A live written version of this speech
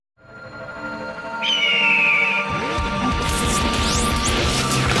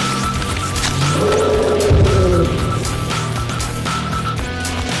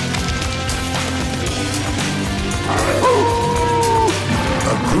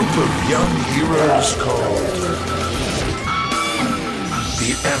of young heroes called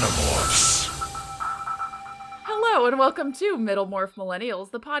the Animorphs. Hello and welcome to Middle Morph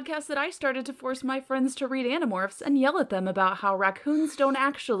Millennials, the podcast that I started to force my friends to read Animorphs and yell at them about how raccoons don't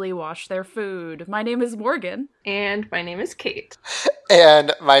actually wash their food. My name is Morgan. And my name is Kate.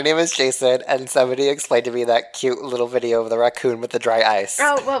 And my name is Jason, and somebody explained to me that cute little video of the raccoon with the dry ice.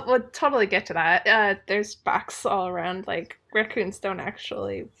 Oh, well, we'll totally get to that. There's facts all around, like, raccoons don't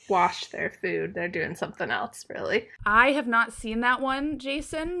actually wash their food. They're doing something else, really. I have not seen that one,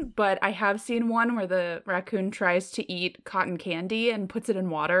 Jason, but I have seen one where the raccoon tries to eat cotton candy and puts it in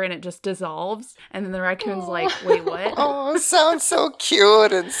water and it just dissolves. And then the raccoon's like, wait, what? Oh, sounds so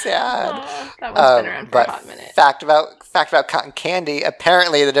cute and sad. Oh, that one's been around for a hot minute. Fact about cotton candy,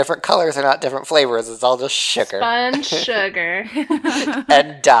 apparently the different colors are not different flavors. It's all just sugar. Sponge sugar.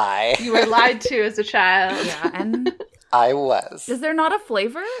 And dye. You were lied to as a child. Yeah, and I was. is there not a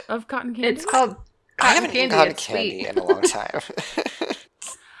flavor of cotton candy? It's called I cotton haven't eaten candy. cotton It's candy sweet. in a long time.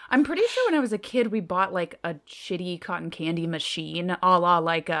 I'm pretty sure when I was a kid, we bought like a shitty cotton candy machine, a la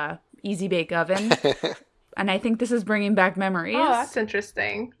like a Easy Bake Oven. And I think this is bringing back memories. Oh, that's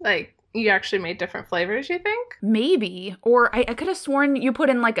interesting. Like, you actually made different flavors, you think? Maybe. Or I could have sworn you put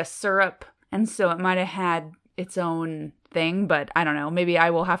in like a syrup, and so it might have had its own thing, but I don't know. Maybe I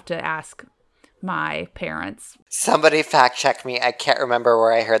will have to ask my parents. Somebody fact check me. I can't remember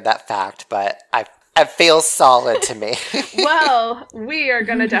where I heard that fact, but it feels solid to me. Well, we are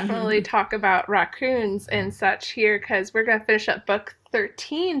going to definitely talk about raccoons and such here because we're going to finish up book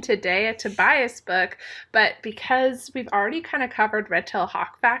 13 today, a Tobias book. But because we've already kind of covered Red-tailed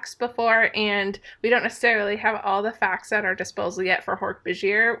Hawk facts before and we don't necessarily have all the facts at our disposal yet for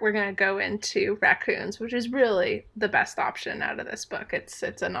Hork-Bajir, we're going to go into raccoons, which is really the best option out of this book. It's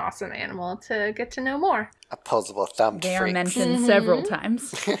an awesome animal to get to know more. Opposable thumbed They are freaks. mentioned several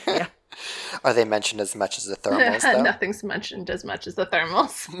times. Yeah. Are they mentioned as much as the thermals, though? Nothing's mentioned as much as the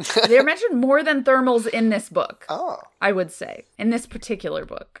thermals. They're mentioned more than thermals in this book, Oh. I would say, in this particular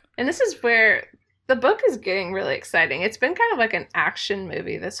book. And this is where the book is getting really exciting. It's been kind of like an action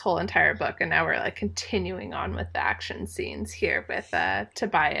movie this whole entire book, and now we're like continuing on with the action scenes here with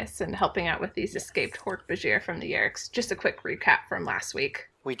Tobias and helping out with these escaped Hork-Bajir from the Yerks. Just a quick recap from last week.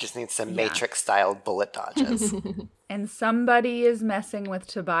 We just need some Matrix-style bullet dodges. And somebody is messing with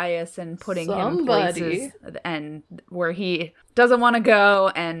Tobias and putting him places and where he doesn't want to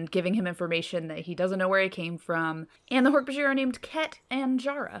go and giving him information that he doesn't know where he came from. And the Hork-Bajir are named Ket and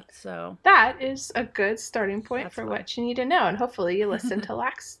Jara, so... That is a good starting point That's for fine. what you need to know. And hopefully you listened to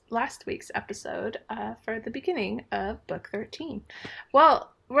last week's episode for the beginning of book 13. Well,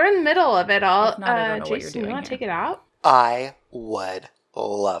 we're in the middle of it all. If not, I don't know what you're Jason, you doing want to here. take it out? I would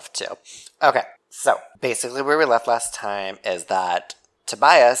love to. Okay, so basically where we left last time is that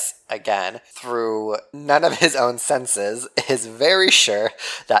Tobias, again, through none of his own senses, is very sure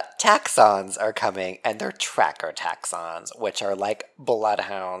that taxons are coming, and they're tracker taxons, which are like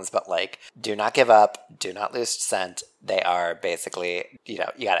bloodhounds, but like, do not give up, do not lose scent. They are basically, you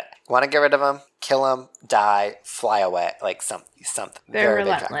got it. Want to get rid of them, kill them, die, fly away, like something. They're Very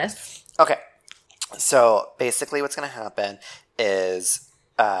big trackers. relentless. Okay, so basically what's going to happen is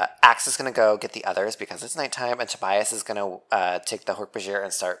Axe is going to go get the others because it's nighttime, and Tobias is going to take the Hork-Bajir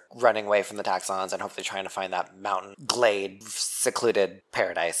and start running away from the taxons and hopefully trying to find that mountain glade, secluded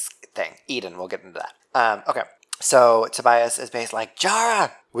paradise thing. Eden, we'll get into that. Okay, so Tobias is basically like,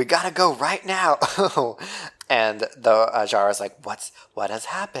 Jara, we got to go right now. And the Jara's like, what has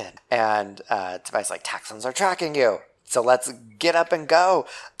happened? And Tobias is like, taxons are tracking you. So let's get up and go.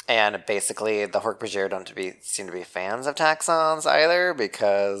 And basically, the Hork-Bajir don't seem to be fans of taxons either,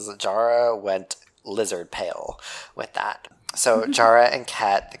 because Jara went lizard pale with that. So Jara and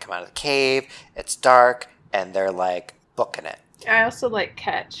Ket, they come out of the cave, it's dark, and they're like booking it. I also like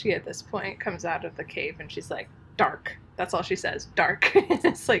Ket. She at this point comes out of the cave and she's like, dark. That's all she says, dark.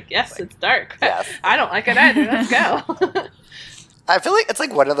 It's like, yes, it's dark. Yes. I don't like it either. Let's go. I feel like it's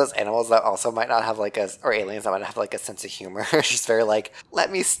like one of those animals that also might not have like or aliens that might not have like a sense of humor. She's very like,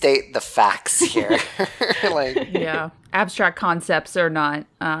 let me state the facts here. Like, Yeah. Abstract concepts are not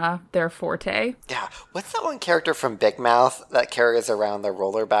their forte. yeah. What's that one character from Big Mouth that carries around the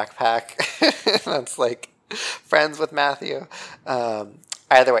roller backpack? That's like friends with Matthew.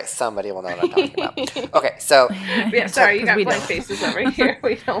 Either way, somebody will know what I'm talking about. Okay, so Yeah, sorry, you got we blank don't. faces over here.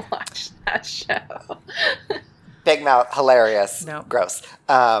 We don't watch that show. Big Mouth, hilarious, No. gross.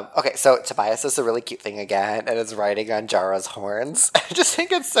 Okay, so Tobias does a really cute thing again, and is riding on Jara's horns. I just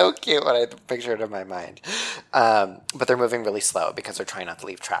think it's so cute when I picture it in my mind. But they're moving really slow because they're trying not to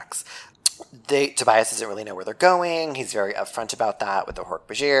leave tracks. Tobias doesn't really know where they're going. He's very upfront about that with the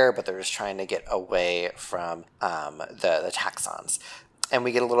Hork-Bajir, but they're just trying to get away from the Taxxons. And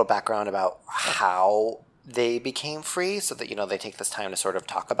we get a little background about how they became free, so that, they take this time to sort of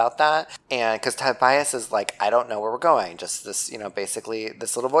talk about that. And because Tobias is like, I don't know where we're going. Just this, basically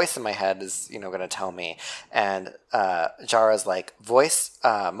this little voice in my head is, going to tell me. And Jara's like,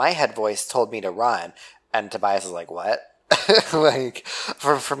 my head voice told me to run. And Tobias is like, what? Like,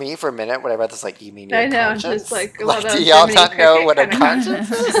 for me, for a minute, when I read this, like, you mean your conscience? Just like do y'all not know what a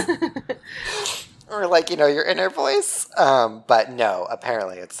conscience is? Or like, your inner voice? But no,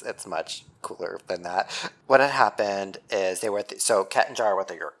 apparently it's much cooler than that. What had happened is they were so Ket and Jara were at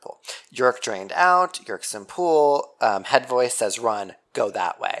the Yeerk pool. Yeerk drained out, Yeerk's in pool, head voice says run, go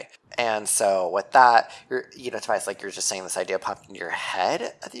that way. And so with that, Tobias, like, you're just saying this idea popped into your head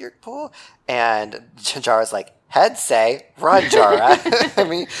at the Yeerk pool, and Jara's like, head say, run, Jara. I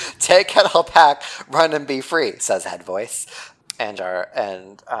mean, take kettle pack, run and be free, says head voice. And Jara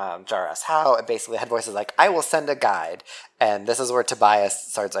asks how, and basically head voice is like, I will send a guide. And this is where Tobias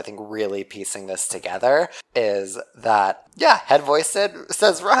starts, I think, really piecing this together, is that, head voice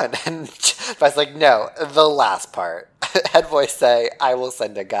says run. And Tobias is like, no, the last part. Head voice say, I will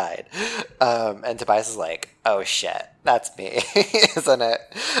send a guide. And Tobias is like, oh shit, that's me, isn't it?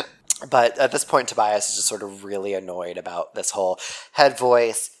 But at this point, Tobias is just sort of really annoyed about this whole head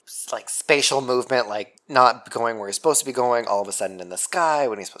voice, like spatial movement, like not going where he's supposed to be going, all of a sudden in the sky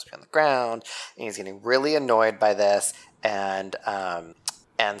when he's supposed to be on the ground. And he's getting really annoyed by this. And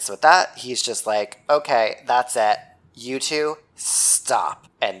so with that, he's just like, okay, that's it. You two, stop.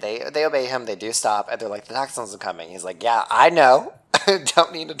 And they obey him. They do stop. And they're like, the Taxxons are coming. He's like, yeah, I know.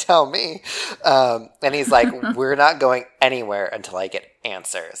 Don't need to tell me. And he's like, we're not going anywhere until I get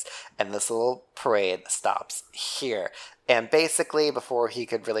answers. And this little parade stops here. And basically, before he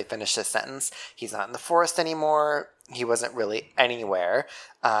could really finish his sentence, he's not in the forest anymore. He wasn't really anywhere.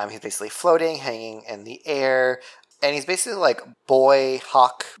 He's basically floating, hanging in the air. And he's basically like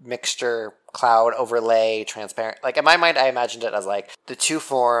boy-hawk mixture, cloud overlay, transparent. Like, in my mind, I imagined it as like the two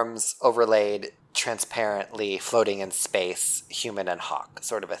forms overlaid transparently floating in space, human and hawk,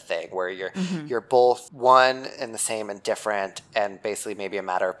 sort of a thing, where you're both one and the same and different, and basically maybe a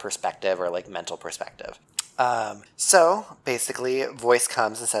matter of perspective or like mental perspective. So basically, voice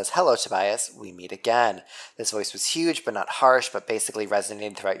comes and says, hello, Tobias, we meet again. This voice was huge but not harsh, but basically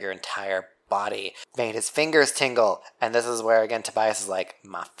resonated throughout your entire body, made his fingers tingle. And this is where, again, Tobias is like,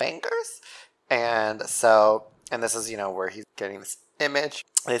 my fingers? And this is, where he's getting this image.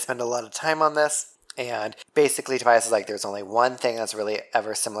 They spend a lot of time on this. And basically, Tobias is like, there's only one thing that's really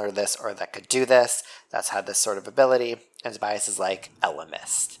ever similar to this or that could do this, that's had this sort of ability. And Tobias is like,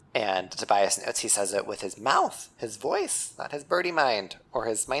 Ellimist. And Tobias notes he says it with his mouth, his voice, not his birdie mind or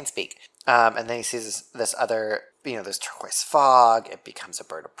his mind speak. And then he sees this other, this turquoise fog. It becomes a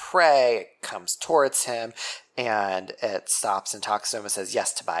bird of prey. It comes towards him. And it stops and talks to him and says,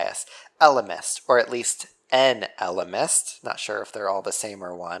 yes, Tobias, Ellimist, or at least an Ellimist. Not sure if they're all the same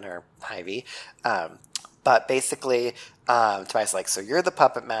or one, or Ivy. But basically, Tobias is like, so you're the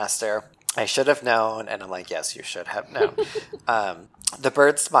puppet master. I should have known. And I'm like, yes, you should have known. The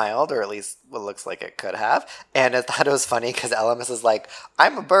bird smiled, or at least what looks like it could have. And I thought it was funny because Ellimist is like,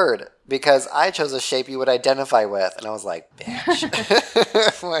 I'm a bird because I chose a shape you would identify with. And I was like,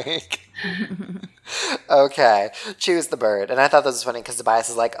 bitch. Like, okay, choose the bird. And I thought this was funny because Tobias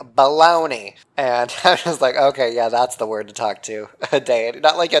is like, baloney. And I was like, okay, yeah, that's the word to talk to a day.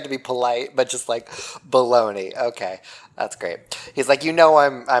 Not like you have to be polite, but just like, baloney. Okay, that's great. He's like,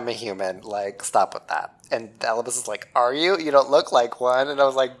 I'm a human. Like, stop with that. And Ellimist is like, are you? You don't look like one. And I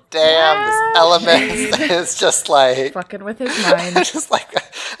was like, damn, this Ellimist is just like... fucking with his mind. Just like,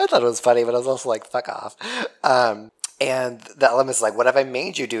 I thought it was funny, but I was also like, fuck off. And the Ellimist is like, what have I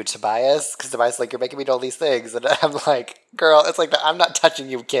made you do, Tobias? Because Tobias is like, you're making me do all these things. And I'm like, girl, it's like, I'm not touching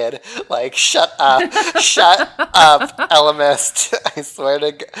you, kid. Like, shut up. Shut up, Ellimist. I swear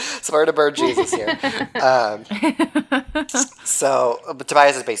to bird Jesus here. But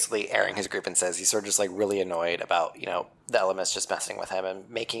Tobias is basically airing his grievances. He's sort of just like really annoyed about, the Ellimist just messing with him and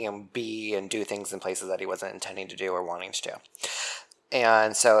making him be and do things in places that he wasn't intending to do or wanting to do.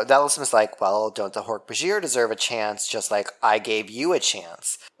 And so the Ellimist is like, well, don't the Hork-Bajir deserve a chance just like I gave you a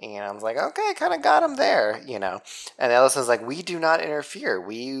chance? And I was like, okay, kind of got him there, And the Ellimist is like, we do not interfere.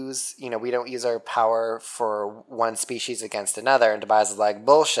 We use, we don't use our power for one species against another. And Tobias is like,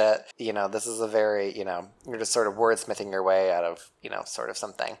 bullshit. This is a very, you're just sort of wordsmithing your way out of, sort of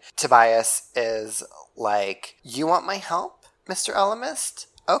something. Tobias is like, you want my help, Mr. Ellimist?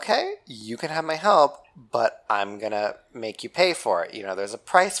 okay, you can have my help, but I'm going to make you pay for it. You know, there's a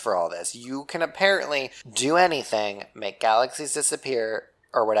price for all this. You can apparently do anything, make galaxies disappear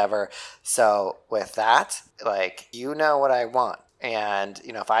or whatever. So with that, like, you know what I want. And,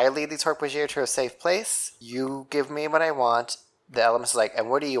 you know, if I lead these Hork-Bajir to a safe place, you give me what I want. The Ellimist is like, and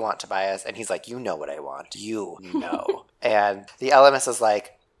what do you want, Tobias? And he's like, you know what I want. You know. And the Ellimist is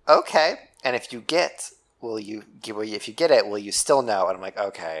like, okay. And if you get... if you get it, will you still know? And I'm like,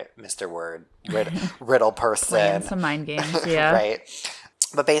 okay, Mr. Word, riddle person. Playing some mind games, yeah. Right.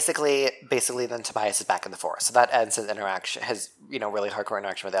 But basically, then Tobias is back in the forest. So that ends his interaction, his, you know, really hardcore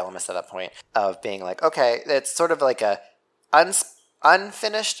interaction with Ellimist at that point of being like, okay, it's sort of like a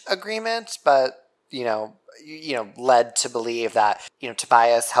unfinished agreement, but, you know, led to believe that, you know,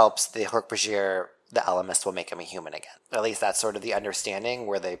 Tobias helps the Hork-Bajir, the Ellimist will make him a human again. At least that's sort of the understanding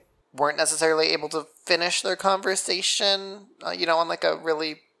where they weren't necessarily able to finish their conversation, you know, on like a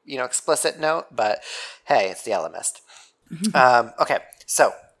really, you know, explicit note, but hey, it's the Ellimist. Okay,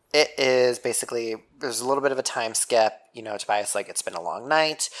 so it is basically, there's a little bit of a time skip, you know, Tobias, like, it's been a long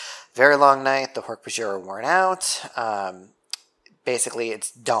night, very long night, the Hork-Bajir are worn out, basically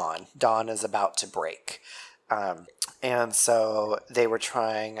it's dawn. Dawn is about to break. And so they were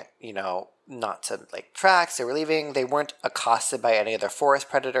trying, you know, not to like tracks. They were leaving. They weren't accosted by any other forest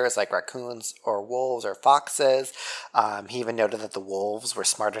predators like raccoons or wolves or foxes. He even noted that the wolves were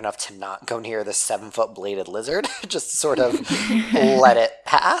smart enough to not go near the 7-foot bladed lizard, just to sort of let it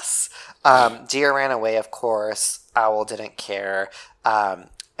pass. Deer ran away, of course. Owl didn't care.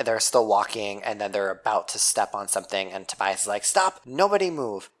 They're still walking, and then they're about to step on something, and Tobias is like, stop, nobody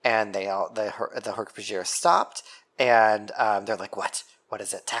move. And the Hork-Bajir stopped, and they're like, what? What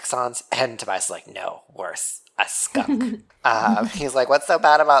is it, taxons? And Tobias is like, no, worse, a skunk. He's like, what's so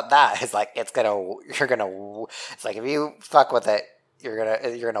bad about that? He's like, it's like, if you fuck with it,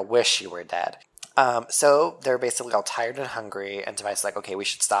 you're gonna wish you were dead. So they're basically all tired and hungry, and Tobias is like, okay, we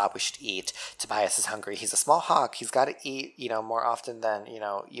should stop, we should eat. Tobias is hungry. He's a small hawk. He's got to eat, you know, more often than, you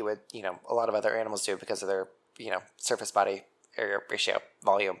know, you would, you know, a lot of other animals do because of their, you know, surface body area ratio,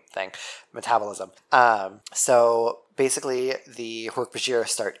 volume thing, metabolism. So basically the Hork-Bajir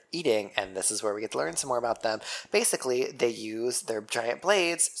start eating, and this is where we get to learn some more about them. Basically, they use their giant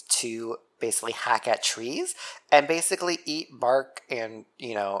blades to basically hack at trees and basically eat bark and,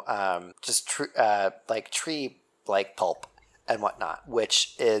 you know, just tree like pulp and whatnot,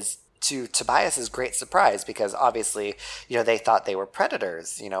 which is to Tobias's great surprise because obviously, you know, they thought they were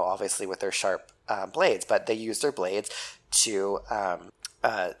predators, you know, obviously with their sharp blades, but they used their blades to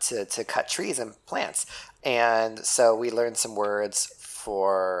cut trees and plants. And so we learned some words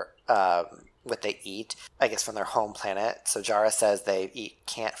for what they eat, I guess, from their home planet. So Jara says they eat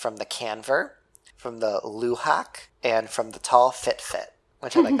from the canver, from the luhak, and from the tall fit-fit,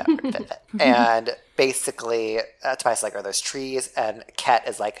 which I like that word, fit-fit. And basically, Tobias is like, are those trees? And Ket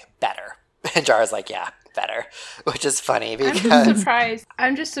is like, better. And Jara's like, yeah, better, which is funny because...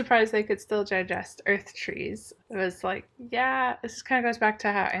 I'm just surprised they could still digest earth trees. It was like, yeah, this kind of goes back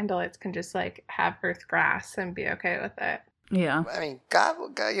to how Andalites can just like have earth grass and be okay with it. Yeah. I mean, God,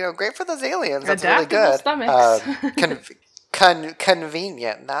 you know, great for those aliens. That's Adaptable really good. Stomachs.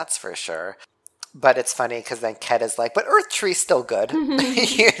 Convenient, that's for sure. But it's funny because then Ket is like, but earth tree's still good.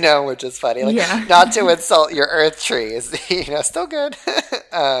 You know, which is funny. Like, yeah. Not to insult your earth trees. You know, still good.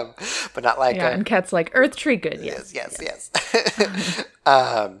 But not like... Yeah, and Ket's like, earth tree good, yes. Yes.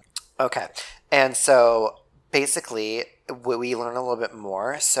 Okay. And so basically, we learn a little bit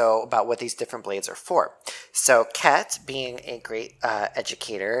more about what these different blades are for. So Ket, being a great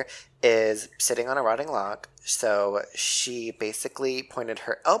educator, is sitting on a rotting log. So she basically pointed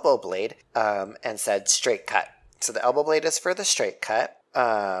her elbow blade and said straight cut. So the elbow blade is for the straight cut.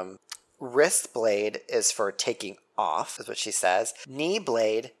 Wrist blade is for taking off, is what she says. Knee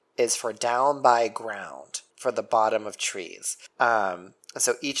blade is for down by ground, for the bottom of trees.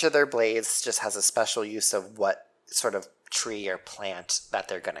 So each of their blades just has a special use of what sort of tree or plant that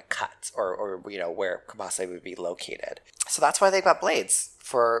they're going to cut, or you know, where Kamase would be located. So that's why they've got blades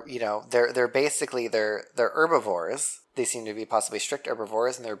for, you know, they're basically they're herbivores. They seem to be possibly strict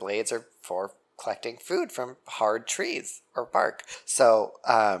herbivores, and their blades are for collecting food from hard trees or bark. So,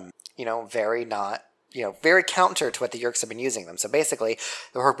 you know, very counter to what the Yeerks have been using them. So basically,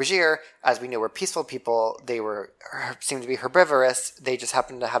 the Hork-Bajir, as we knew, were peaceful people. They seemed to be herbivorous. They just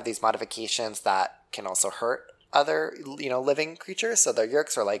happen to have these modifications that can also hurt other, you know, living creatures. So the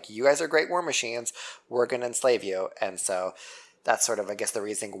Yeerks are like, you guys are great war machines. We're going to enslave you. And so that's sort of, I guess, the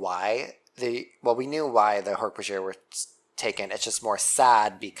reason why we knew why the Hork-Bajir were taken. It's just more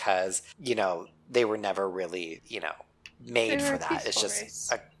sad because, you know, they were never really, you know, made for that. It's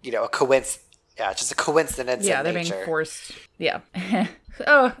just a coincidence. Yeah, just a coincidence. Yeah, in they're nature. being forced. Yeah.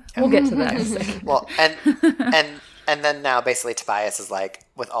 Oh, we'll get to that in a second. Well, and then now basically Tobias is like,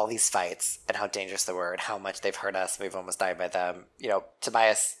 with all these fights and how dangerous they were and how much they've hurt us, we've almost died by them.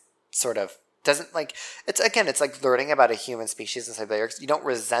 Tobias sort of doesn't like, it's like learning about a human species and say you don't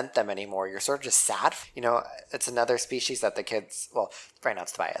resent them anymore. You're sort of just sad. It's another species that the kids, well, right now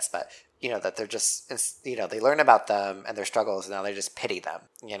it's Tobias, but that they're just, they learn about them and their struggles, and now they just pity them,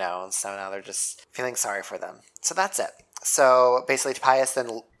 and so now they're just feeling sorry for them. So that's it. So basically Tobias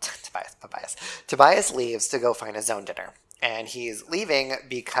leaves to go find his own dinner. And he's leaving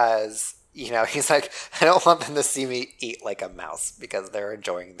because, he's like, I don't want them to see me eat like a mouse because they're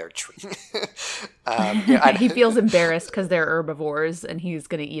enjoying their treat. He feels embarrassed because they're herbivores and he's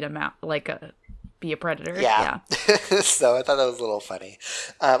going to eat a mouse, be a predator. Yeah. So I thought that was a little funny.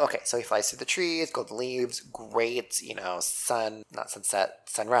 Okay, so he flies through the trees, golden leaves, great, sunrise. Sun, that's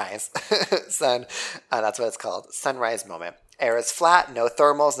what it's called. Sunrise moment. Air is flat, no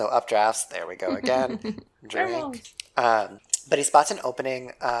thermals, no updrafts. There we go again. Drink. But he spots an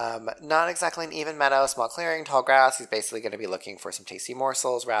opening, not exactly an even meadow, small clearing, tall grass. He's basically going to be looking for some tasty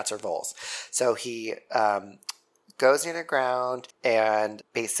morsels, rats, or voles. So he goes near the ground, and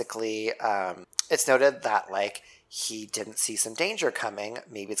basically it's noted that he didn't see some danger coming.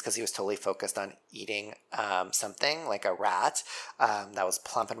 Maybe it's because he was totally focused on eating something like a rat that was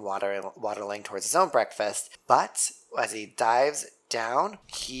plump and waddling towards his own breakfast. But as he dives down,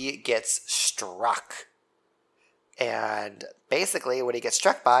 he gets struck. And basically what he gets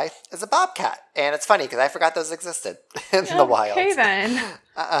struck by is a bobcat. And it's funny because I forgot those existed in the wild. Okay, then.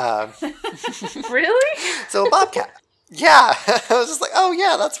 Really? So a bobcat. Yeah. I was just like, oh,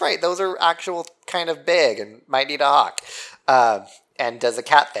 yeah, that's right. Those are actual kind of big and might need a hawk. And does a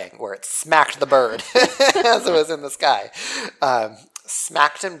cat thing where it smacked the bird as it was in the sky.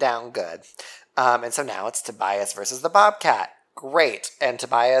 Smacked him down good. And so now it's Tobias versus the bobcat. Great. And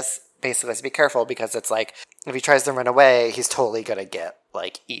Tobias basically has to be careful because it's like, if he tries to run away, he's totally going to get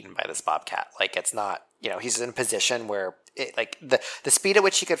eaten by this bobcat. It's not, he's in a position where the speed at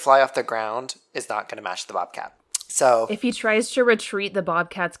which he could fly off the ground is not going to match the bobcat. So if he tries to retreat, the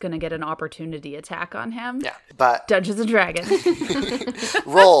bobcat's going to get an opportunity attack on him. Yeah, but Dungeons and Dragons.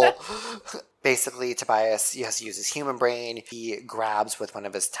 Roll. Basically, Tobias has to use his human brain. He grabs with one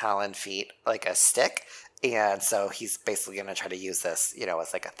of his talon feet a stick. And so he's basically going to try to use this,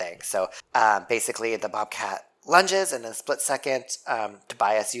 as a thing. So basically the bobcat lunges, and in a split second,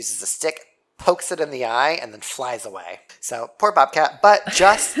 Tobias uses a stick, pokes it in the eye, and then flies away. So poor bobcat. But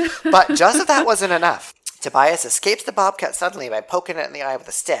just if that wasn't enough, Tobias escapes the bobcat suddenly by poking it in the eye with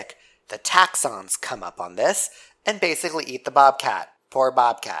a stick. The taxons come up on this and basically eat the bobcat. Poor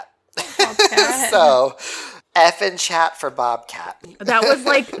bobcat. So effing chat for bobcat. That was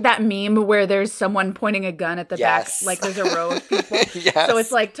that meme where there's someone pointing a gun at the back, there's a row of people. Yes. So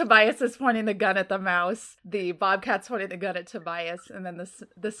it's Tobias is pointing the gun at the mouse, the bobcat's pointing the gun at Tobias, and then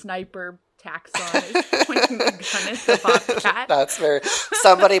the sniper taxon is pointing the gun at the bobcat. That's very.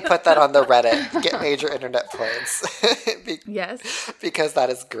 Somebody put that on the Reddit. Get major internet points. Yes, because that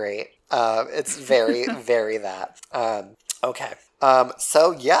is great. It's very, very that. Okay.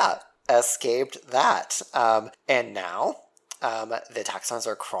 So yeah, escaped that. And now, the taxons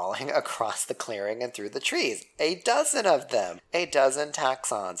are crawling across the clearing and through the trees. A dozen of them. A dozen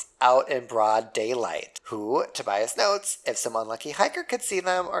taxons out in broad daylight. Who, Tobias notes, if some unlucky hiker could see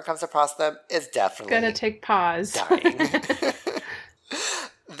them or comes across them, is definitely gonna take pause. Dying.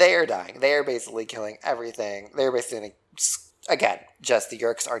 They are dying. They are basically killing everything. They're basically, again, just the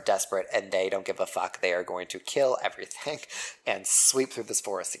Yeerks are desperate and they don't give a fuck. They are going to kill everything and sweep through this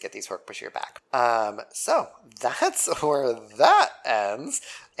forest to get these Hork-Bajir back. So that's where that ends.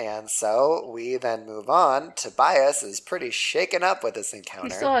 And so we then move on. Tobias is pretty shaken up with this encounter.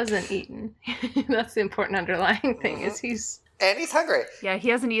 He still hasn't eaten. That's the important underlying thing is he's... And he's hungry. Yeah, he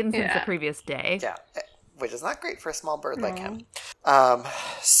hasn't eaten since the previous day. Yeah, which is not great for a small bird like him. One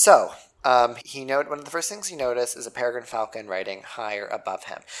of the first things he noticed is a peregrine falcon riding higher above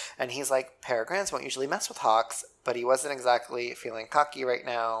him. And he's like, peregrines won't usually mess with hawks, but he wasn't exactly feeling cocky right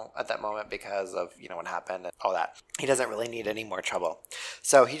now at that moment because of, what happened and all that. He doesn't really need any more trouble.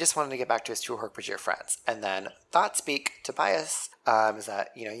 So he just wanted to get back to his two Hork-Bajir friends. And then thought speak Tobias is that,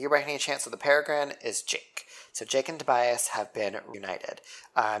 your reckoning chance of the peregrine is Jake. So Jake and Tobias have been reunited.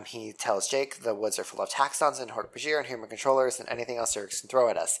 He tells Jake the woods are full of taxons and Hork-Bajir and human controllers and anything else Yeerks can throw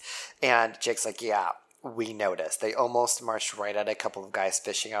at us. And Jake's like, yeah, we noticed. They almost marched right at a couple of guys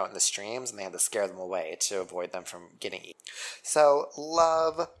fishing out in the streams, and they had to scare them away to avoid them from getting eaten. So,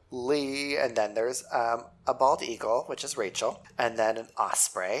 lovely. And then there's a bald eagle, which is Rachel, and then an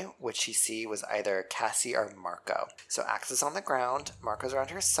osprey, which you see was either Cassie or Marco. So Axe is on the ground. Marco's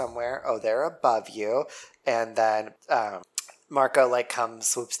around here somewhere. Oh, they're above you. And then Marco, like,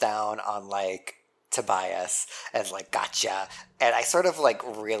 swoops down on, like, Tobias and like, gotcha. And I sort of like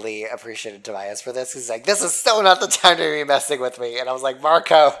really appreciated Tobias for this. He's like, this is so not the time to be messing with me. And I was like,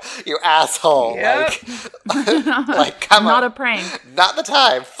 Marco, you asshole. Yep. Like come not on. a prank. Not the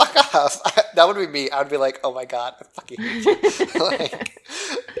time. Fuck off. That would be me. I would be like, oh my God, I fucking hate you. Like,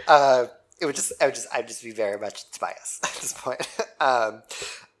 I'd just be very much Tobias at this point.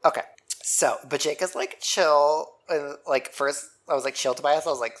 Okay. So, but Jake is like chill. And like first I was like, chill, Tobias. I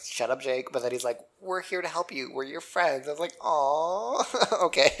was like, shut up, Jake. But then he's like, we're here to help you. We're your friends. I was like, aw,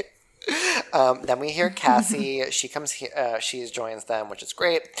 okay. Then we hear Cassie. She comes here. She joins them, which is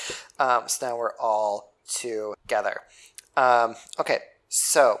great. So now we're all together. Okay.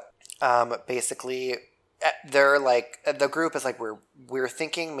 So basically, they're like, the group is like, we're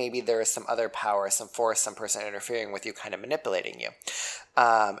thinking maybe there is some other power, some force, some person interfering with you, kind of manipulating you.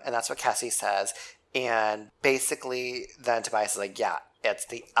 And that's what Cassie says. And basically, then Tobias is like, yeah, it's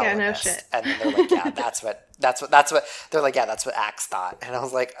the Ellimist. Yeah, no shit. And then they're like, yeah, that's what, they're like, yeah, that's what Axe thought. And I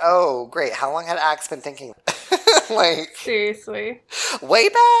was like, oh, great. How long had Axe been thinking? Like, seriously. Way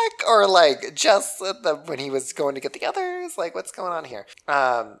back? Or like, just when he was going to get the others? Like, what's going on here?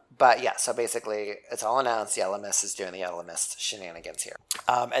 But yeah, so basically, it's all announced. The Ellimist is doing the Ellimist shenanigans here.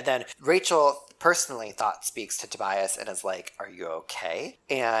 And then Rachel personally speaks to Tobias and is like, are you okay?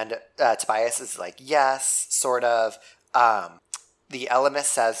 And Tobias is like, yes, sort of. The Ellimist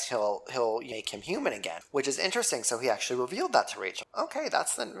says he'll make him human again, which is interesting. So he actually revealed that to Rachel. Okay,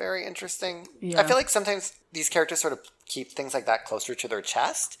 that's then very interesting. Yeah. I feel like sometimes these characters sort of keep things like that closer to their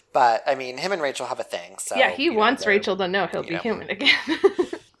chest. But, I mean, him and Rachel have a thing. So yeah, he wants Rachel to know he'll be human again.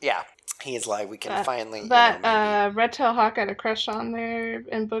 Yeah. He's like, we can finally... Red Tail Hawk had a crush on there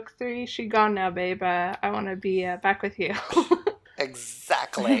in book 3. She gone now, babe. I want to be back with you.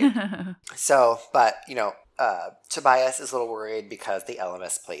 Exactly. So, but, Tobias is a little worried because the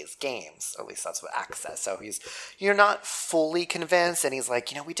Ellimist plays games. At least that's what Axe says. So he's, not fully convinced. And he's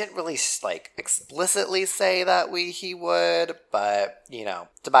like, we didn't really, explicitly say that he would. But,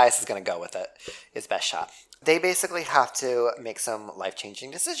 Tobias is going to go with it. His best shot. They basically have to make some life-changing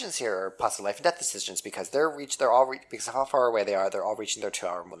decisions here, or possibly life and death decisions, because because of how far away they are, they're all reaching their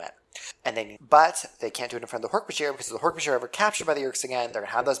 2-hour limit. But they can't do it in front of the Hork-Bajir, because if the Hork-Bajir are ever captured by the Yeerks again, they're going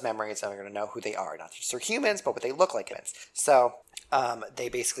to have those memories, and they're going to know who they are. Not just they're humans, but what they look like humans. So, they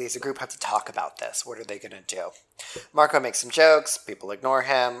basically, as a group, have to talk about this. What are they going to do? Marco makes some jokes. People ignore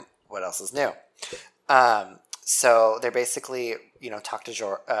him. What else is new? So, they're basically, talk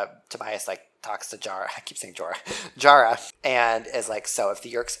to Tobias, talks to Jara, I keep saying Jara, and is like, so if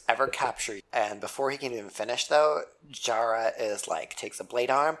the Yeerks ever capture you, and before he can even finish though, Jara is like, takes a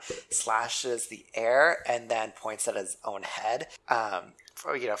blade arm, slashes the air, and then points at his own head, from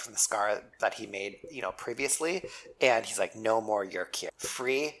the scar that he made, previously, and he's like, no more Yeerk here.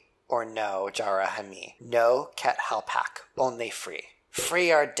 Free or no, Jara Hami. No, Ket Halpak. Only free.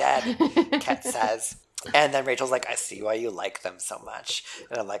 Free or dead, Ket says. And then Rachel's like, I see why you like them so much.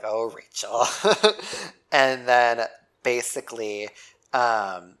 And I'm like, oh, Rachel. And then basically,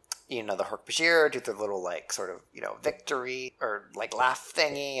 the Hork-Bajir do their little sort of, victory or laugh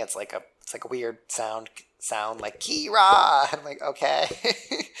thingy. It's like a weird sound like Kira. I'm like, okay.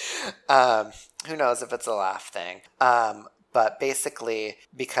 Who knows if it's a laugh thing. But basically,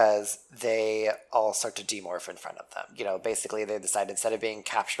 because they all start to demorph in front of them. Basically they decide instead of being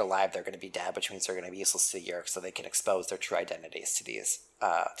captured alive, they're going to be dead, which means they're going to be useless to the Yeerk, so they can expose their true identities to these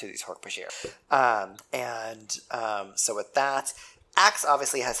Hork-Bajir. So with that, Axe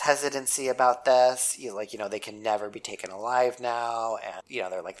obviously has hesitancy about this. They can never be taken alive now. And,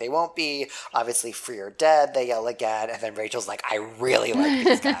 they're like, they won't be. Obviously, free or dead, they yell again. And then Rachel's like, I really like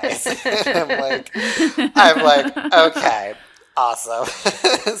these guys. I'm like, okay, awesome.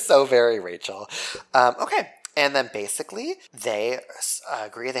 So very Rachel. Okay. And then basically, they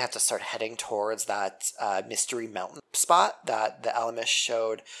agree they have to start heading towards that mystery mountain spot that the Ellimist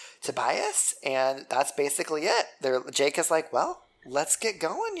showed Tobias. And that's basically it. Jake is like, well, let's get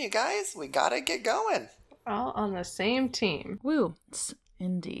going, you guys. We gotta get going. All on the same team. Woo.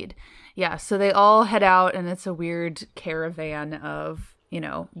 Indeed. Yeah, so they all head out, and it's a weird caravan of,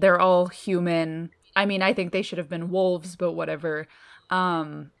 they're all human. I mean, I think they should have been wolves, but whatever.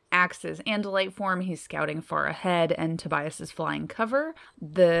 Axe is Andalite form. He's scouting far ahead, and Tobias is flying cover.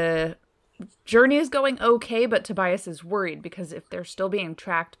 The journey is going okay, but Tobias is worried because if they're still being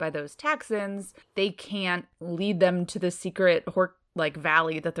tracked by those Taxxons, they can't lead them to the secret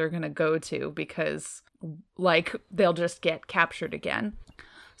valley that they're going to go to because they'll just get captured again.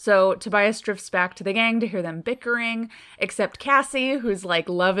 So Tobias drifts back to the gang to hear them bickering, except Cassie, who's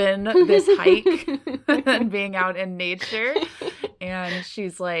loving this hike and being out in nature. And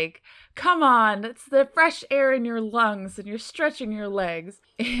she's like, come on, it's the fresh air in your lungs and you're stretching your legs.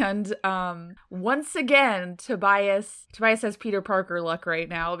 And once again, Tobias has Peter Parker luck right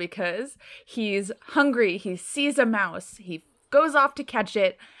now because he's hungry. He sees a mouse. He goes off to catch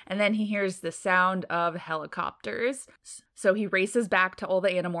it, and then he hears the sound of helicopters. So he races back to all the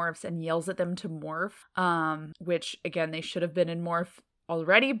Animorphs and yells at them to morph, which, again, they should have been in morph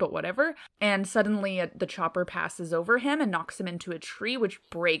already, but whatever. And suddenly the chopper passes over him and knocks him into a tree, which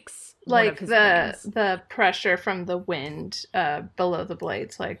breaks one of his wings. The pressure from the wind below the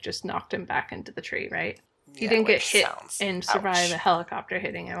blades just knocked him back into the tree, right? He didn't get hit and survive a helicopter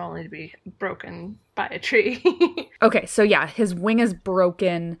hitting him, only to be broken by a tree. Okay, so yeah, his wing is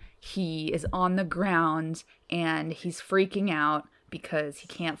broken. He is on the ground and he's freaking out because he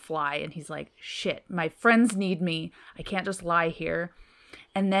can't fly. And he's like, shit, my friends need me. I can't just lie here.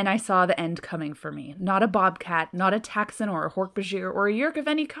 And then I saw the end coming for me. Not a bobcat, not a Taxxon or a Hork-Bajir or a Yeerk of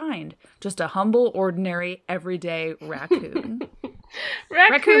any kind. Just a humble, ordinary, everyday raccoon.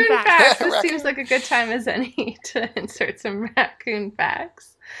 Raccoon facts. This seems like a good time as any to insert some raccoon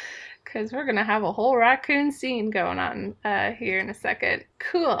facts. Because we're going to have a whole raccoon scene going on here in a second.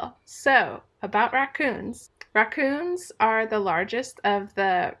 Cool. So, about raccoons. Raccoons are the largest of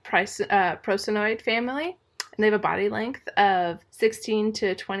the Prosinoid family. And they have a body length of 16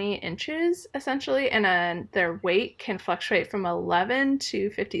 to 20 inches, essentially. And their weight can fluctuate from 11 to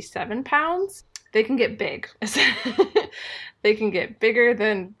 57 pounds. They can get big. They can get bigger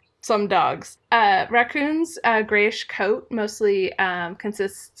than some dogs. Raccoons' grayish coat mostly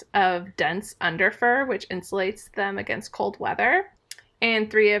consists of dense underfur, which insulates them against cold weather.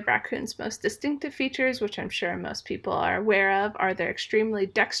 And 3 of raccoons' most distinctive features, which I'm sure most people are aware of, are their extremely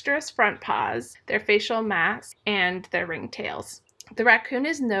dexterous front paws, their facial mask, and their ringtails. The raccoon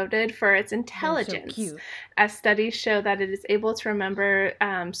is noted for its intelligence, so cute. As studies show that it is able to remember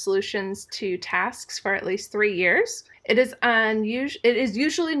solutions to tasks for at least 3 years. It is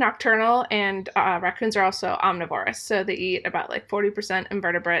usually nocturnal, and raccoons are also omnivorous, so they eat about 40%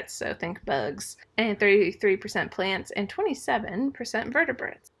 invertebrates, so think bugs, and 33% plants, and 27%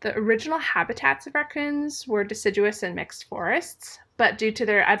 vertebrates. The original habitats of raccoons were deciduous and mixed forests, but due to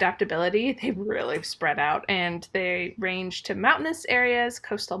their adaptability, they've really spread out, and they range to mountainous areas,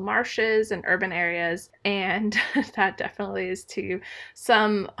 coastal marshes, and urban areas, and that definitely is to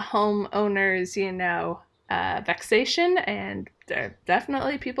some homeowners, vexation, and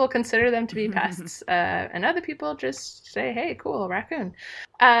definitely people consider them to be pests, and other people just say, hey, cool, raccoon.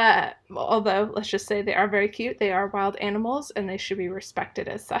 Although, let's just say they are very cute, they are wild animals, and they should be respected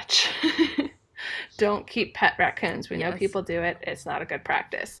as such. Don't keep pet raccoons. We know people do it. It's not a good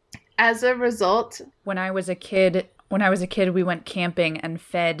practice. As a result, when I was a kid, we went camping and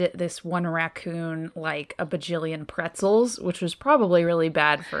fed this one raccoon a bajillion pretzels, which was probably really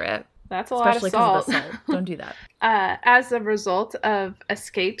bad for it. That's a lot of salt. Especially because of the salt. Don't do that. As a result of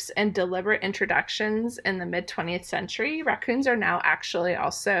escapes and deliberate introductions in the mid-20th century, raccoons are now actually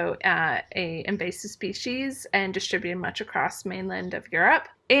also a invasive species and distributed much across mainland of Europe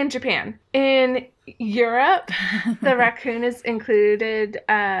and Japan. In Europe, the raccoon is included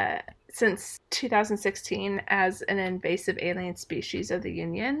since 2016 as an invasive alien species of the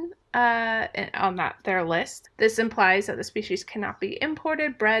Union. On their list. This implies that the species cannot be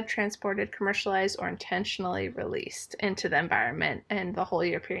imported, bred, transported, commercialized, or intentionally released into the environment in the whole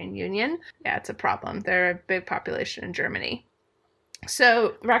European Union. Yeah, it's a problem. They're a big population in Germany.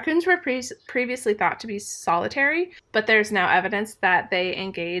 So raccoons were previously thought to be solitary, but there's now evidence that they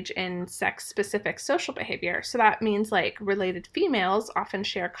engage in sex-specific social behavior. So that means related females often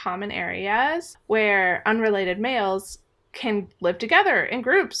share common areas where unrelated males can live together in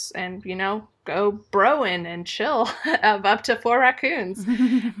groups and, go broing and chill of up to 4 raccoons.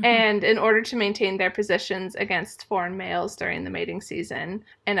 And in order to maintain their positions against foreign males during the mating season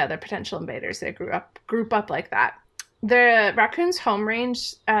and other potential invaders, they group up like that. The raccoon's home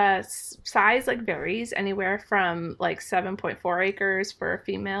range size varies anywhere from 7.4 acres for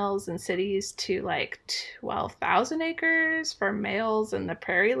females in cities to 12,000 acres for males in the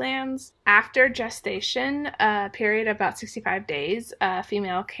prairie lands. After gestation, a period of about 65 days, a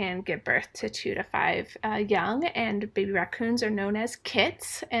female can give birth to 2 to 5 young, and baby raccoons are known as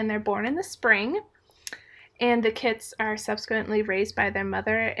kits, and they're born in the spring. And the kits are subsequently raised by their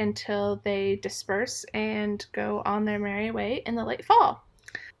mother until they disperse and go on their merry way in the late fall.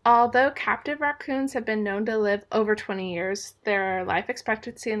 Although captive raccoons have been known to live over 20 years, their life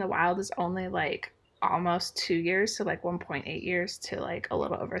expectancy in the wild is only like almost 2 years, so like 1.8 years to like a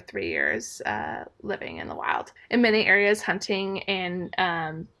little over 3 years living in the wild. In many areas, hunting and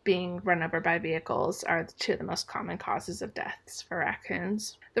being run over by vehicles are two of the most common causes of deaths for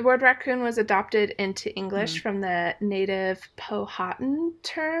raccoons. The word raccoon was adopted into English from the native Powhatan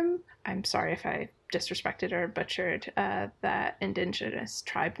term. I'm sorry if I disrespected or butchered that indigenous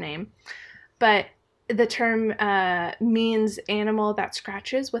tribe name. But the term means animal that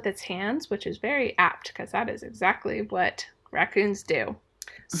scratches with its hands, which is very apt because that is exactly what raccoons do.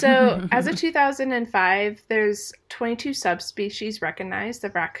 So as of 2005, there's 22 subspecies recognized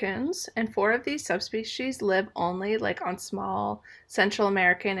of raccoons, and 4 of these subspecies live only like on small Central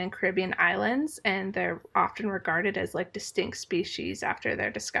American and Caribbean islands, and they're often regarded as like distinct species after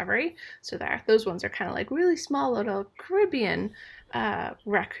their discovery. So those ones are kind of like really small little Caribbean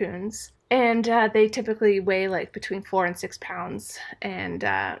raccoons. And they typically weigh like between 4 and 6 pounds, and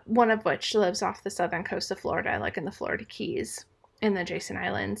one of which lives off the southern coast of Florida, like in the Florida Keys, in the adjacent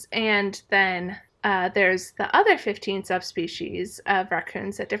islands. And then there's the other 15 subspecies of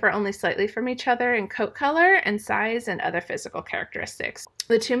raccoons that differ only slightly from each other in coat color and size and other physical characteristics.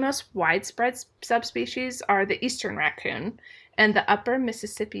 The 2 most widespread subspecies are the eastern raccoon and the upper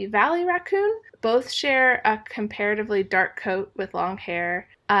Mississippi Valley raccoon. Both share a comparatively dark coat with long hair,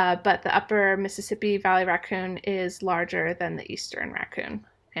 but the upper Mississippi Valley raccoon is larger than the eastern raccoon.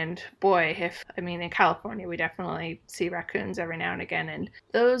 And boy, in California, we definitely see raccoons every now and again, and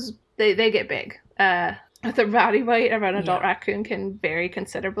those, they get big. The body weight of an adult raccoon can vary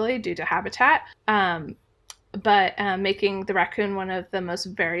considerably due to habitat, but making the raccoon one of the most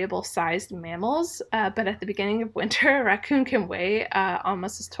variable sized mammals. But at the beginning of winter, a raccoon can weigh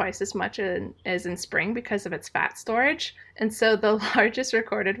almost twice as much as in spring because of its fat storage. And so the largest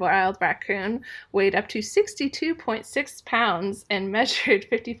recorded wild raccoon weighed up to 62.6 pounds and measured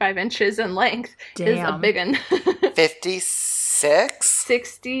 55 inches in length. Damn. Is a big one. 56?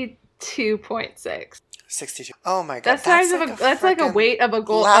 62.6. 62. Oh my god. That's like a weight of a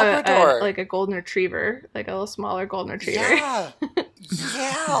Labrador. like a golden retriever, like a little smaller golden retriever. Yeah.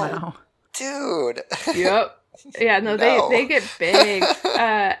 Yeah. Wow. Dude. Yep. Yeah, no, No. they get big.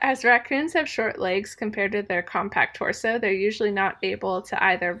 As raccoons have short legs compared to their compact torso, they're usually not able to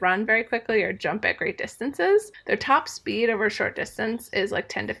either run very quickly or jump at great distances. Their top speed over a short distance is like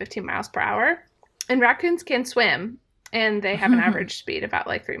 10 to 15 miles per hour. And raccoons can swim, and they have an average speed about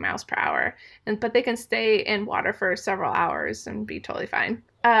like 3 miles per hour. But they can stay in water for several hours and be totally fine.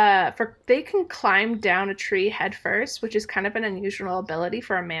 They can climb down a tree head first, which is kind of an unusual ability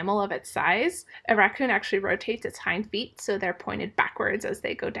for a mammal of its size. A raccoon actually rotates its hind feet, so they're pointed backwards as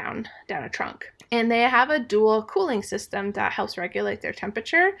they go down a trunk. And they have a dual cooling system that helps regulate their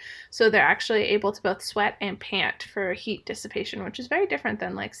temperature, so they're actually able to both sweat and pant for heat dissipation, which is very different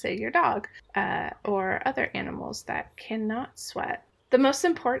than, like, say, your dog or other animals that cannot sweat. The most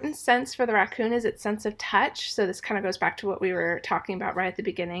important sense for the raccoon is its sense of touch. So this kind of goes back to what we were talking about right at the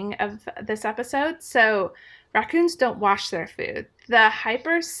beginning of this episode. So raccoons don't wash their food. The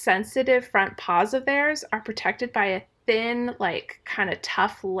hypersensitive front paws of theirs are protected by a thin, like, kind of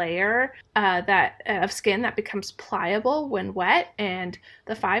tough layer of skin that becomes pliable when wet, and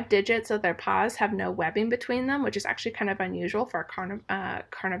the 5 digits of their paws have no webbing between them, which is actually kind of unusual for a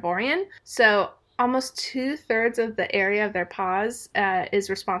carnivorian. So almost 2/3 of the area of their paws is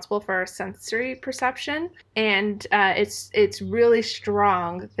responsible for sensory perception, and it's really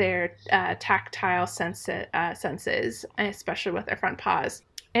strong, their tactile senses, especially with their front paws.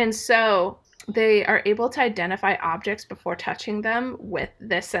 And so they are able to identify objects before touching them with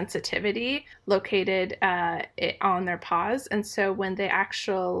this sensitivity located on their paws. And so when they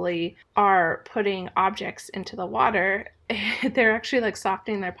actually are putting objects into the water, they're actually like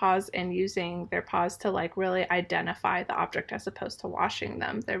softening their paws and using their paws to like really identify the object as opposed to washing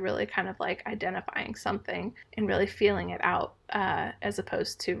them. They're really kind of like identifying something and really feeling it out as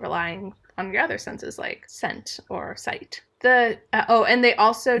opposed to relying on your other senses like scent or sight. And they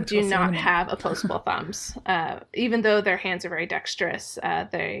also do not have opposable thumbs. Even though their hands are very dexterous,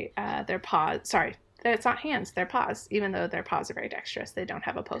 their paws, sorry, it's not hands, they're paws. Even though their paws are very dexterous, they don't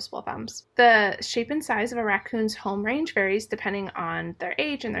have opposable thumbs. The shape and size of a raccoon's home range varies depending on their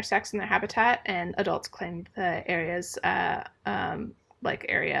age and their sex and their habitat, and adults claim the area's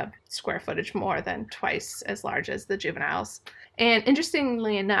area square footage more than twice as large as the juveniles. And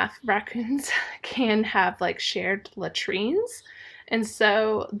interestingly enough, raccoons can have like shared latrines. And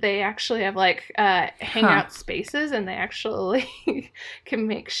so they actually have like hangout spaces, and they actually can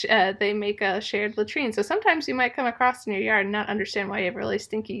make they make a shared latrine. So sometimes you might come across in your yard and not understand why you have a really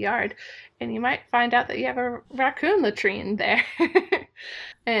stinky yard, and you might find out that you have a raccoon latrine there.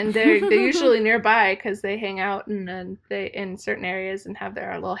 And they're usually nearby because they hang out in certain areas and have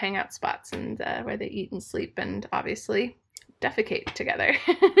their little hangout spots, and where they eat and sleep and obviously defecate together.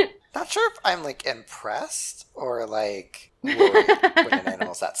 Not sure if I'm like impressed or like worried when an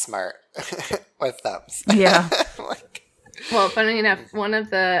animal's that smart with thumbs. Yeah. Well, funny enough, one of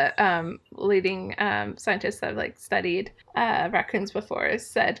the leading scientists that have like studied raccoons before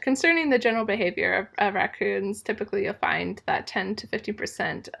said, concerning the general behavior of raccoons, typically you'll find that 10 to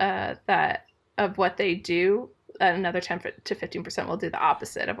 15% that of what they do, another 10 to 15% will do the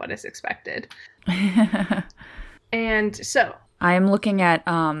opposite of what is expected. And so I am looking at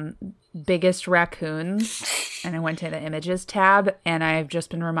biggest raccoons, and I went to the images tab, and I've just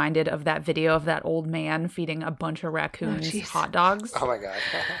been reminded of that video of that old man feeding a bunch of raccoons hot dogs. Oh my god.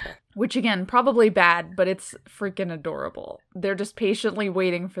 Which again, probably bad, but it's freaking adorable. They're just patiently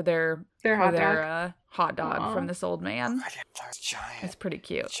waiting for their hot dog from this old man. They're giant. It's pretty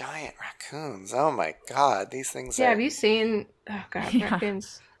cute. Giant raccoons. Oh my god, these things are... Yeah, have you seen... Oh god,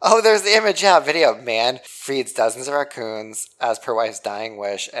 raccoons... Oh, there's the image, yeah, video. Man feeds dozens of raccoons as per wife's dying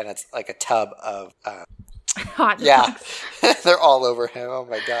wish, and it's like a tub of... hot dogs. Yeah, they're all over him. Oh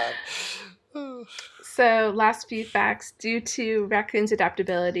my god. So, last few facts. Due to raccoons'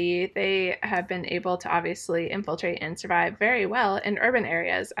 adaptability, they have been able to obviously infiltrate and survive very well in urban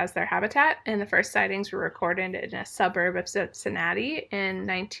areas as their habitat. And the first sightings were recorded in a suburb of Cincinnati in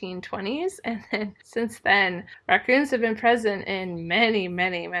 1920s. And then since then, raccoons have been present in many,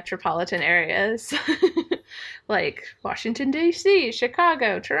 many metropolitan areas like Washington, D.C.,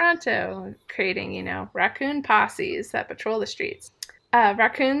 Chicago, Toronto, creating, raccoon posses that patrol the streets.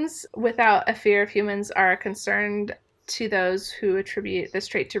 Raccoons, without a fear of humans, are concerned to those who attribute this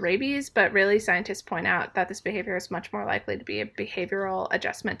trait to rabies, but really scientists point out that this behavior is much more likely to be a behavioral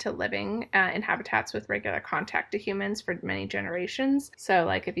adjustment to living in habitats with regular contact to humans for many generations. So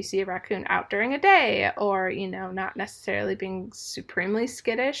like if you see a raccoon out during a day, or, not necessarily being supremely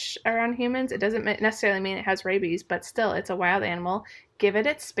skittish around humans, it doesn't necessarily mean it has rabies, but still it's a wild animal. Give it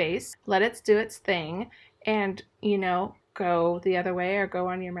its space, let it do its thing, and, go the other way or go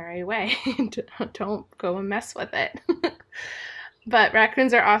on your merry way. Don't go and mess with it. But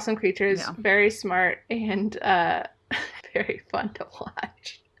raccoons are awesome creatures, very smart, and very fun to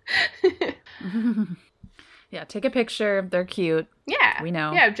watch. Yeah, take a picture. They're cute. Yeah. We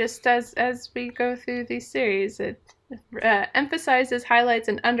know. Yeah, just as we go through these series, it emphasizes, highlights,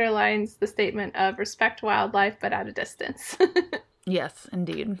 and underlines the statement of respect wildlife, but at a distance. Yes,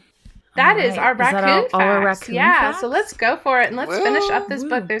 indeed. That is our raccoon facts. Our raccoon facts? So let's go for it, and let's finish up this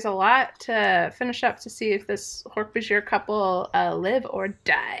book. There's a lot to finish up to see if this Hork-Bajir couple live or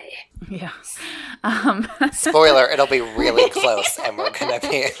die. Yes. Spoiler, it'll be really close, and we're going to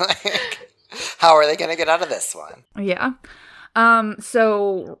be like, how are they going to get out of this one? Yeah.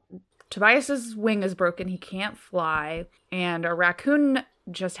 So Tobias's wing is broken. He can't fly, and a raccoon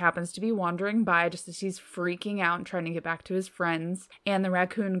just happens to be wandering by just as he's freaking out and trying to get back to his friends. And the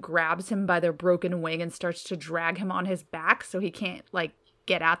raccoon grabs him by their broken wing and starts to drag him on his back so he can't,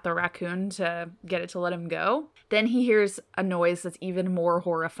 get at the raccoon to get it to let him go. Then he hears a noise that's even more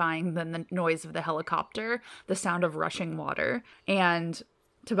horrifying than the noise of the helicopter, the sound of rushing water. And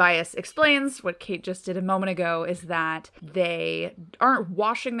Tobias explains what Kate just did a moment ago is that they aren't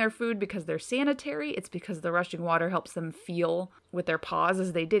washing their food because they're sanitary. It's because the rushing water helps them feel with their paws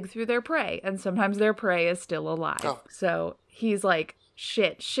as they dig through their prey. And sometimes their prey is still alive. Oh. So he's like,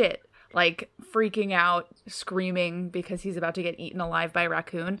 shit, freaking out, screaming because he's about to get eaten alive by a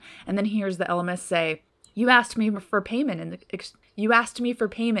raccoon. And then he hears the Ellimist say, You asked me for payment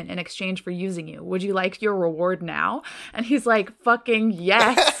in exchange for using you. Would you like your reward now? And he's like, fucking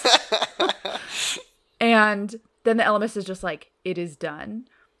yes. And then the Ellimist is just like, it is done.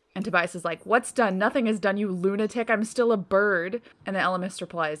 And Tobias is like, what's done? Nothing is done, you lunatic. I'm still a bird. And the Ellimist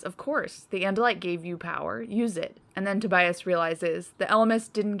replies, of course, the Andalite gave you power. Use it. And then Tobias realizes the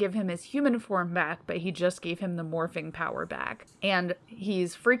Ellimist didn't give him his human form back, but he just gave him the morphing power back. And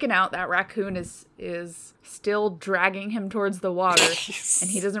he's freaking out. That raccoon is still dragging him towards the water.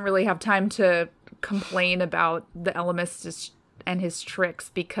 And he doesn't really have time to complain about the Ellimist and his tricks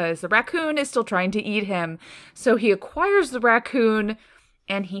because the raccoon is still trying to eat him. So he acquires the raccoon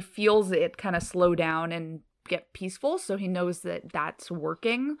and he feels it kind of slow down and get peaceful. So he knows that that's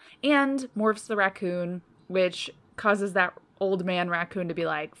working and morphs the raccoon, which causes that old man raccoon to be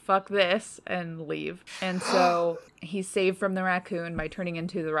like, fuck this, and leave. And so he's saved from the raccoon by turning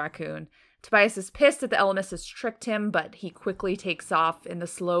into the raccoon. Tobias is pissed that the Ellimist has tricked him, but he quickly takes off in the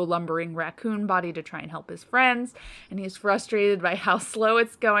slow, lumbering raccoon body to try and help his friends. And he's frustrated by how slow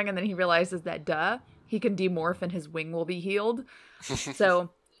it's going, and then he realizes that, he can demorph and his wing will be healed.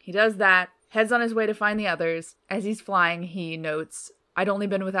 So he does that, heads on his way to find the others. As he's flying, he notes, I'd only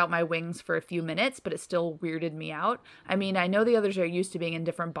been without my wings for a few minutes, but it still weirded me out. I mean, I know the others are used to being in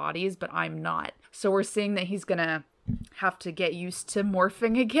different bodies, but I'm not. So we're seeing that he's gonna have to get used to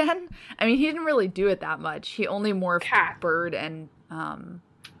morphing again. I mean, he didn't really do it that much. He only morphed bird and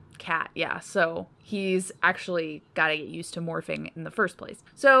cat, yeah. So he's actually got to get used to morphing in the first place.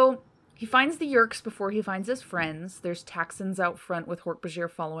 So he finds the Yeerks before he finds his friends. There's Taxxons out front with Hork-Bajir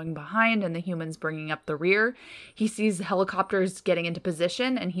following behind and the humans bringing up the rear. He sees helicopters getting into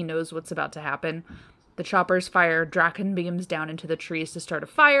position and he knows what's about to happen. The choppers fire Draken beams down into the trees to start a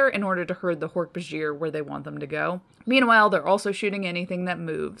fire in order to herd the Hork-Bajir where they want them to go. Meanwhile, they're also shooting anything that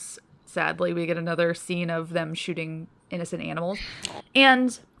moves. Sadly, we get another scene of them shooting innocent animals.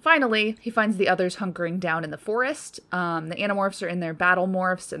 And finally, he finds the others hunkering down in the forest. The Animorphs are in their battle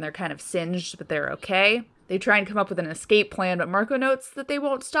morphs, and they're kind of singed, but they're okay. They try and come up with an escape plan, but Marco notes that they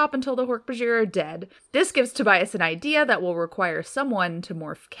won't stop until the Hork-Bajir are dead. This gives Tobias an idea that will require someone to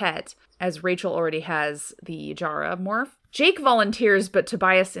morph Ket, as Rachel already has the Jara morph. Jake volunteers, but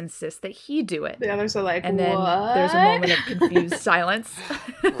Tobias insists that he do it. The others are like, and then what? There's a moment of confused silence.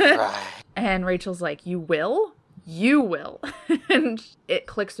 Right. And Rachel's like, you will? You will. And it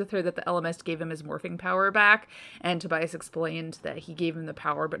clicks with her that the Ellimist gave him his morphing power back. And Tobias explained that he gave him the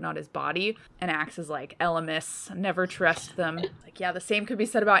power, but not his body. And Axe is like, Ellimists, never trust them. Like, yeah, the same could be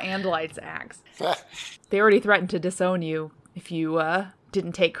said about Andalites, Axe. They already threatened to disown you if you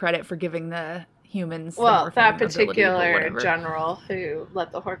didn't take credit for giving the humans the morphing that ability, particular general who let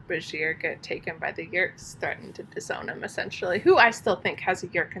the Hork-Bajir get taken by the Yeerks threatened to disown him, essentially. Who I still think has a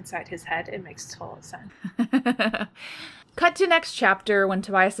Yeerk inside his head. It makes total sense. Cut to next chapter when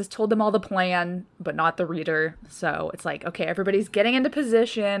Tobias has told them all the plan, but not the reader. So it's like, okay, everybody's getting into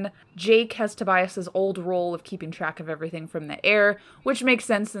position. Jake has Tobias's old role of keeping track of everything from the air, which makes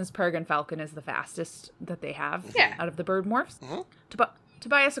sense since Peregrine Falcon is the fastest that they have out of the bird morphs. Mm-hmm.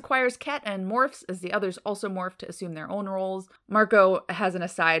 Tobias acquires Ket and morphs as the others also morph to assume their own roles. Marco has an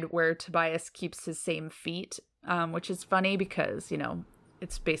aside where Tobias keeps his same feet, which is funny because,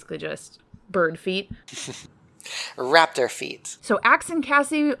 it's basically just bird feet. Raptor feet. So Axe and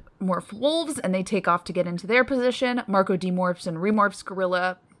Cassie morph wolves and they take off to get into their position. Marco demorphs and remorphs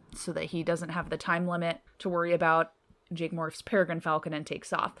Gorilla so that he doesn't have the time limit to worry about. Jake morphs Peregrine Falcon and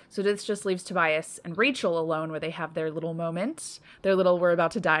takes off. So this just leaves Tobias and Rachel alone where they have their little moment. Their little we're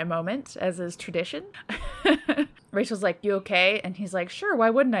about to die moment, as is tradition. Rachel's like, you okay? And he's like, sure, why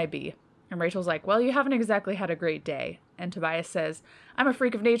wouldn't I be? And Rachel's like, well, you haven't exactly had a great day. And Tobias says, I'm a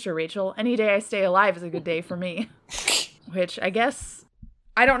freak of nature, Rachel. Any day I stay alive is a good day for me. Which I guess,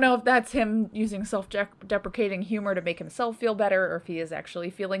 I don't know if that's him using self-deprecating humor to make himself feel better or if he is actually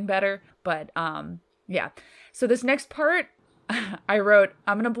feeling better. But, yeah. So this next part, I wrote,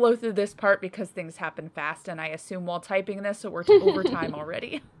 I'm going to blow through this part because things happen fast, and I assume while typing this, so we're over time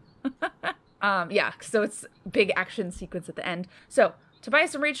already. Yeah, so it's big action sequence at the end. So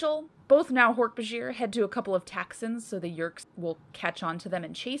Tobias and Rachel, both now Hork-Bajir, head to a couple of Taxxons so the Yeerks will catch on to them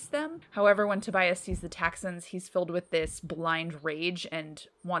and chase them. However, when Tobias sees the Taxxons, he's filled with this blind rage and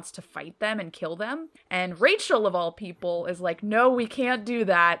wants to fight them and kill them. And Rachel, of all people, is like, no, we can't do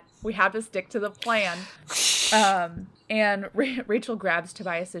that. We have to stick to the plan. And Rachel grabs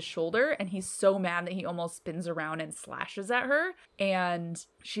Tobias's shoulder, and he's so mad that he almost spins around and slashes at her. And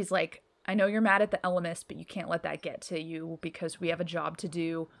she's like, I know you're mad at the Ellimist, but you can't let that get to you because we have a job to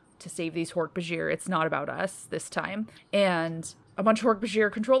do to save these Hork-Bajir. It's not about us this time. And a bunch of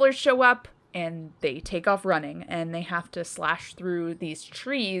Hork-Bajir controllers show up, and they take off running, and they have to slash through these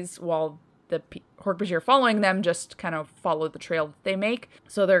trees while the Hork-Bajir following them just kind of follow the trail that they make.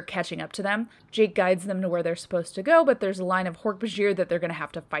 So they're catching up to them. Jake guides them to where they're supposed to go, but there's a line of Hork-Bajir that they're going to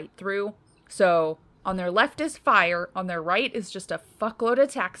have to fight through. So on their left is fire. On their right is just a fuckload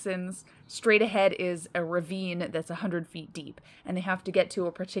of Taxxons. Straight ahead is a ravine that's 100 feet deep. And they have to get to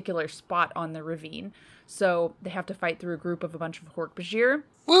a particular spot on the ravine. So they have to fight through a group of a bunch of Hork-Bajir.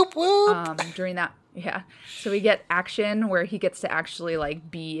 Whoop, whoop. During that, yeah. So we get action where he gets to actually,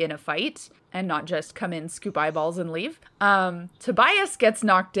 be in a fight and not just come in, scoop eyeballs, and leave. Tobias gets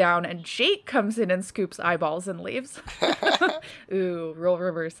knocked down, and Jake comes in and scoops eyeballs and leaves. Ooh, role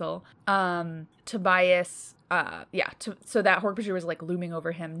reversal. Tobias, so that Hork-Bajir was, looming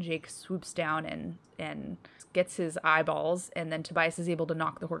over him. Jake swoops down and gets his eyeballs, and then Tobias is able to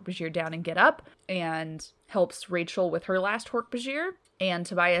knock the Hork-Bajir down and get up, and helps Rachel with her last Hork-Bajir. And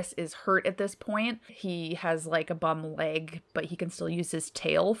Tobias is hurt at this point. He has like a bum leg, but he can still use his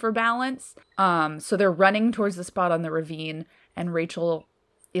tail for balance. So they're running towards the spot on the ravine, and Rachel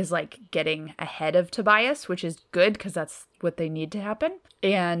is like getting ahead of Tobias, which is good because that's what they need to happen.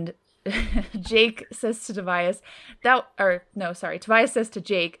 And Jake says to Tobias, Tobias says to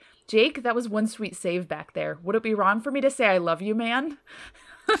Jake, that was one sweet save back there. Would it be wrong for me to say I love you, man?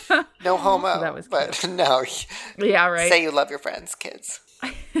 No homo, that was but no. Yeah, right. Say you love your friends, kids.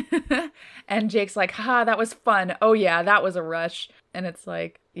 And Jake's like, haha, that was fun. Oh yeah, that was a rush. And it's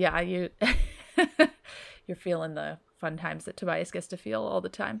like, yeah, you're feeling the fun times that Tobias gets to feel all the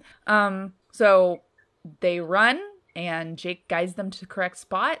time. So they run, and Jake guides them to the correct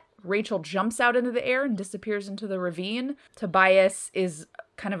spot. Rachel jumps out into the air and disappears into the ravine. Tobias is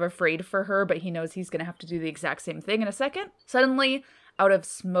kind of afraid for her, but he knows he's going to have to do the exact same thing in a second. Suddenly, out of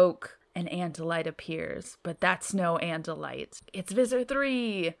smoke, an Andalite appears, but that's no Andalite. It's Visser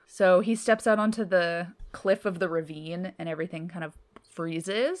 3. So he steps out onto the cliff of the ravine, and everything kind of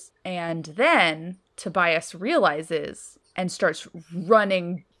freezes. And then Tobias realizes and starts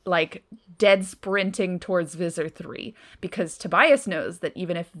running, like dead sprinting towards Visser 3, because Tobias knows that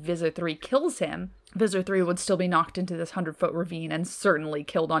even if Visser 3 kills him, Visser 3 would still be knocked into this 100-foot ravine and certainly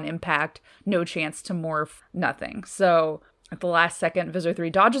killed on impact. No chance to morph, nothing. So at the last second, Visser 3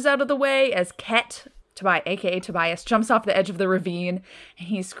 dodges out of the way as Ket, aka Tobias, jumps off the edge of the ravine, and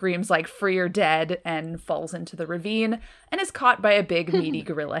he screams like, free or dead, and falls into the ravine and is caught by a big meaty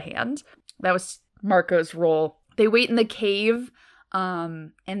gorilla hand. That was Marco's role. They wait in the cave,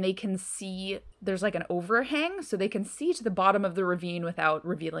 and they can see, there's like an overhang, so they can see to the bottom of the ravine without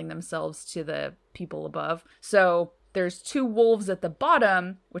revealing themselves to the people above. So there's 2 wolves at the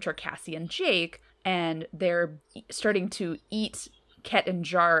bottom, which are Cassie and Jake, and they're starting to eat Ket and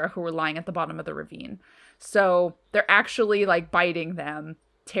Jara, who are lying at the bottom of the ravine. So they're actually like biting them,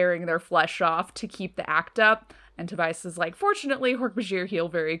 tearing their flesh off to keep the act up. And Tobias is like, fortunately, Hork-Bajir heal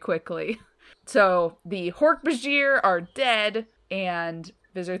very quickly. So the Hork-Bajir are dead, and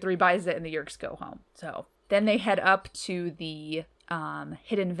Visser 3 buys it, and the Yeerks go home. So then they head up to the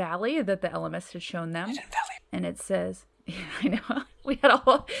hidden valley that the Ellimist had shown them. Hidden valley. And it says, yeah, I know. We had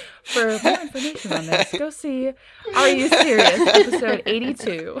all, for more information on this, go see Are You Serious? Episode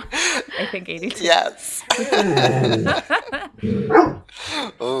 82. I think 82. Yes.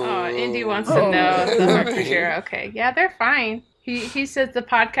 Oh, Indy wants to know the Hork-Bajir. Okay, yeah, they're fine. He says the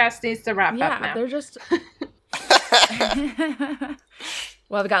podcast needs to wrap up now. Yeah, they're just...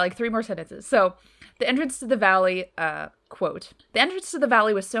 Well, I've got like 3 more sentences. So, the entrance to the valley, quote, the entrance to the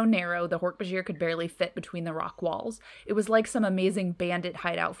valley was so narrow the Hork-Bajir could barely fit between the rock walls. It was like some amazing bandit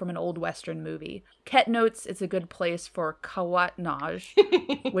hideout from an old Western movie. Ket notes it's a good place for Kawat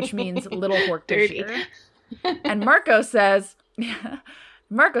Naj, which means little Hork-Bajir. And Marco says,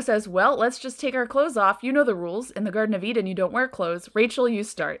 well, let's just take our clothes off. You know the rules. In the Garden of Eden, you don't wear clothes. Rachel, you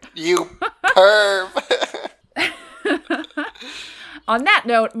start. You perv. On that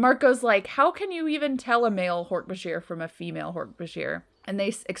note, Marco's like, how can you even tell a male Hork-Bajir from a female Hork-Bajir? And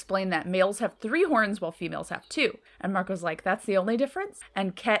they explain that males have 3 horns while females have 2. And Marco's like, that's the only difference?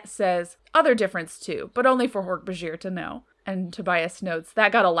 And Ket says, other difference too, but only for Hork-Bajir to know. And Tobias notes,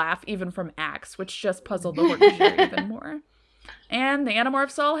 that got a laugh even from Axe, which just puzzled the Hork-Bajir even more. And the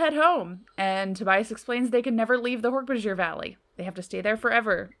Animorphs all head home. And Tobias explains they can never leave the Hork-Bajir Valley. They have to stay there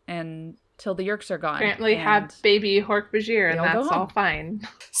forever and till the Yeerks are gone. Apparently have baby Hork-Bajir, and that's all fine.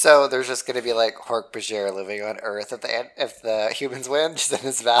 So there's just going to be like Hork-Bajir living on Earth if the humans win, just in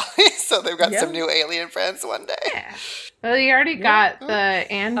this valley. So they've got some new alien friends one day. Yeah. Well, you already got the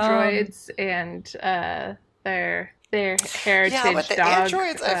androids and their heritage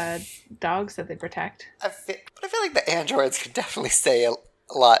dogs that they protect. I feel like the androids could definitely say a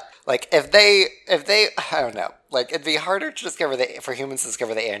lot. Like if they, I don't know. Like it'd be harder to discover for humans to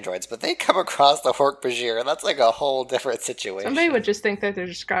discover the androids, but they come across the Hork-Bajir, and that's like a whole different situation. Somebody would just think that they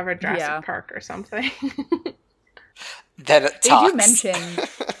discovered Jurassic Park or something. Then it talks. They do mention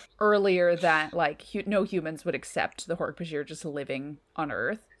earlier that like no humans would accept the Hork-Bajir just living on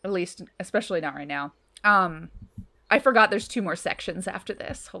Earth, at least, especially not right now. I forgot there's 2 more sections after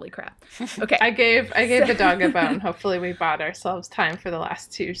this. Holy crap. Okay. I gave the dog a bone. Hopefully we bought ourselves time for the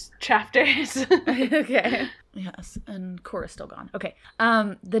last 2 chapters. Okay. Yes, and Cora's still gone. Okay.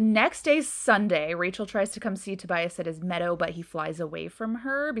 The next day's Sunday. Rachel tries to come see Tobias at his meadow, but he flies away from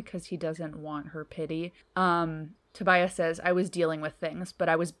her because he doesn't want her pity. Tobias says, I was dealing with things, but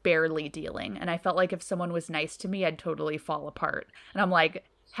I was barely dealing. And I felt like if someone was nice to me, I'd totally fall apart. And I'm like,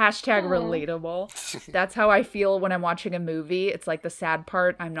 Hashtag relatable. That's how I feel when I'm watching a movie. It's like the sad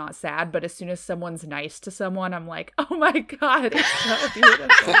part, I'm not sad, but as soon as someone's nice to someone, I'm like, oh my God, it's so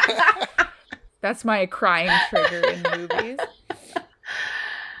beautiful. That's my crying trigger in movies.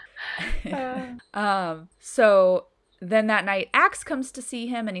 So then that night, Axe comes to see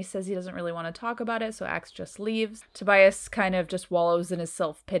him and he says he doesn't really want to talk about it, so Axe just leaves. Tobias kind of just wallows in his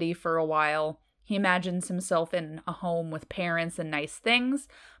self-pity for a while. He imagines himself in a home with parents and nice things,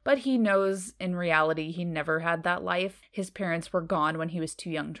 but he knows in reality he never had that life. His parents were gone when he was too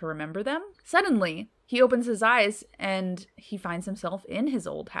young to remember them. Suddenly, he opens his eyes and he finds himself in his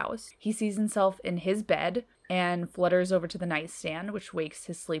old house. He sees himself in his bed and flutters over to the nightstand, which wakes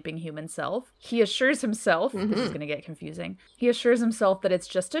his sleeping human self. He assures himself, this is going to get confusing, he assures himself that it's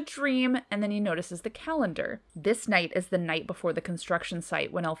just a dream, and then he notices the calendar. This night is the night before the construction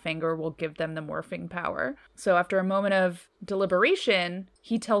site when Elfangor will give them the morphing power. So after a moment of deliberation,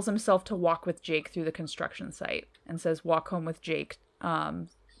 he tells himself to walk with Jake through the construction site and says walk home with Jake,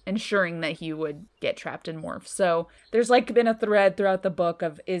 ensuring that he would get trapped in morph. So there's like been a thread throughout the book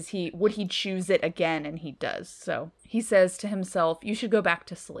of would he choose it again, and he does. So he says to himself, you should go back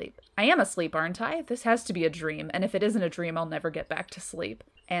to sleep. I am asleep, aren't I? This has to be a dream, and if it isn't a dream, I'll never get back to sleep.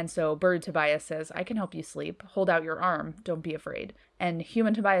 And so Bird Tobias says, I can help you sleep. Hold out your arm. Don't be afraid. And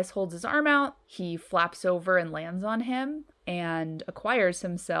human Tobias holds his arm out. He flaps over and lands on him and acquires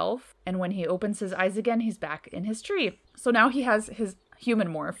himself. And when he opens his eyes again, he's back in his tree. So now he has his human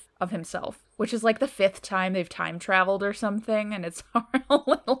morph of himself, which is like the 5th time they've time traveled or something, and it's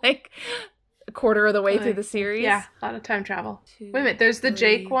like a quarter of the way through the series. Yeah, a lot of time travel. Wait a minute, there's the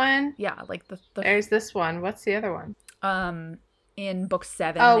Jake one. Yeah, like the there's this one. What's the other one? In book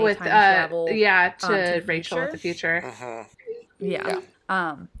 7, they with time travel. To Rachel future. with the future. Uh-huh. Yeah.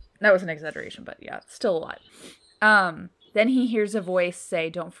 That was an exaggeration, but yeah, still a lot. Then he hears a voice say,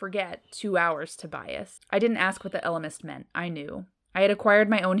 don't forget, 2 hours, Tobias. I didn't ask what the Ellimist meant. I knew. I had acquired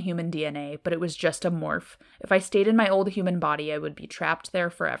my own human DNA, but it was just a morph. If I stayed in my old human body, I would be trapped there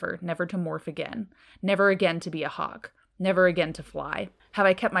forever, never to morph again. Never again to be a hawk. Never again to fly. Have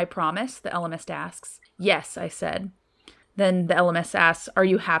I kept my promise? The Ellimist asks. Yes, I said. Then the Ellimist asks, are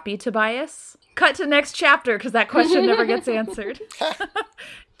you happy, Tobias? Cut to next chapter, because that question never gets answered.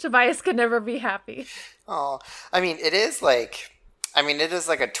 Tobias can never be happy. Oh, it is like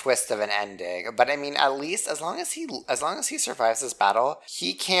a twist of an ending, but at least as long as he survives this battle,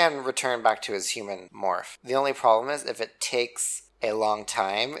 he can return back to his human morph. The only problem is if it takes a long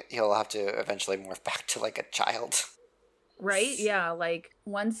time, he'll have to eventually morph back to like a child. Right? Yeah, like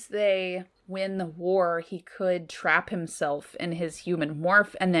once they win the war, he could trap himself in his human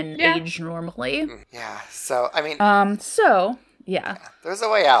morph and then age normally. Yeah. So yeah. There's a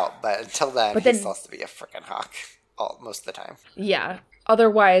way out, but until then, he still has to be a freaking hawk most of the time. Yeah.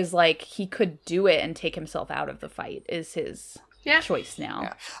 Otherwise, like, he could do it and take himself out of the fight is his choice now.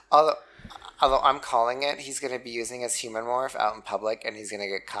 Yeah. Although I'm calling it, he's going to be using his human morph out in public, and he's going to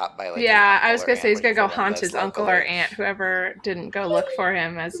get caught by like. Yeah, I was going to say he's going to go haunt his uncle or aunt, whoever didn't go look for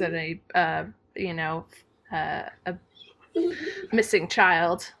him as a missing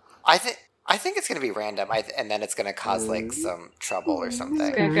child. I think it's going to be random, and then it's going to cause, like, some trouble or something.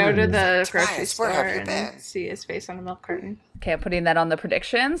 He's going to go to the grocery Tobias, store where have you and been? see his face on a milk carton. Okay, I'm putting that on the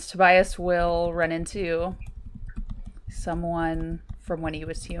predictions. Tobias will run into someone from when he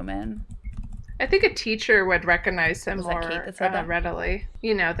was human. I think a teacher would recognize him more Kate that said that? readily,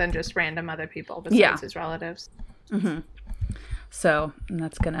 than just random other people besides his relatives. Mm-hmm. So,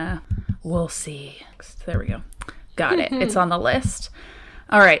 we'll see. There we go. Got it. It's on the list.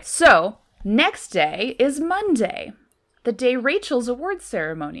 All right, so next day is Monday, the day Rachel's awards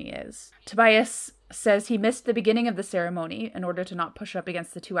ceremony is. Tobias says he missed the beginning of the ceremony in order to not push up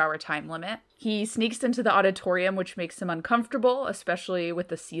against the 2-hour time limit. He sneaks into the auditorium, which makes him uncomfortable, especially with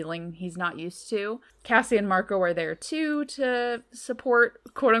the ceiling he's not used to. Cassie and Marco are there too to support,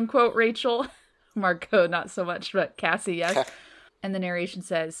 quote-unquote, Rachel. Marco, not so much, but Cassie, yes. And the narration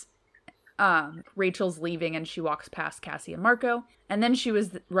says, Rachel's leaving and she walks past Cassie and Marco, and then she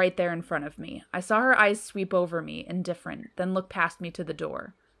was right there in front of me. I saw her eyes sweep over me, indifferent, then look past me to the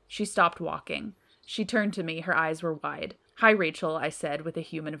door. She stopped walking. She turned to me, her eyes were wide. Hi, Rachel, I said with a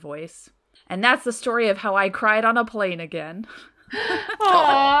human voice. And that's the story of how I cried on a plane again.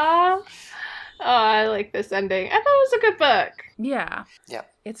 Aww. Oh, I like this ending. I thought it was a good book. Yeah. Yeah.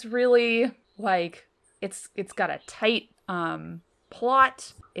 It's really, like, it's got a tight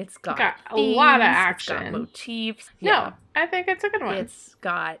plot. It's got a themes, lot of action. It's got motifs. No, I think it's a good one. It's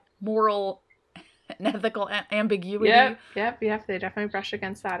got moral and ethical ambiguity. Yep. They definitely brush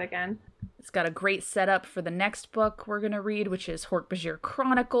against that again. It's got a great setup for the next book we're going to read, which is Hork-Bajir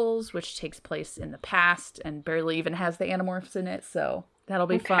Chronicles, which takes place in the past and barely even has the Animorphs in it, so that'll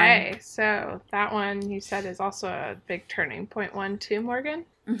be fun. Okay, so that one you said is also a big turning point one too, Morgan?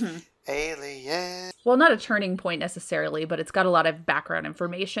 Mm-hmm. Alien. Well, not a turning point necessarily, but it's got a lot of background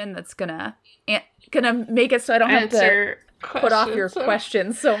information that's gonna make it so I don't have to put off your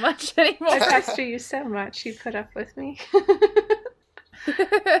questions so much anymore. I pester you so much, you put up with me.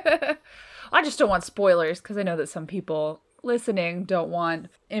 I just don't want spoilers because I know that some people listening don't want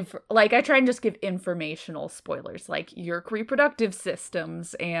I try and just give informational spoilers, like Yeerk reproductive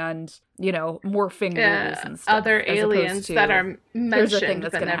systems and morphing rules and stuff, other aliens that are mentioned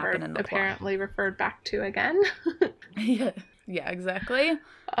but never apparently referred back to again. yeah exactly.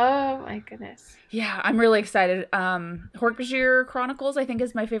 Oh my goodness. Yeah, I'm really excited. Hork-Bajir Chronicles I think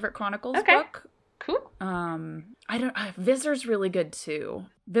is my favorite Chronicles book. Cool. Vizor's really good too.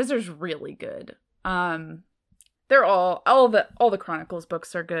 Vizor's really good. They're all the Chronicles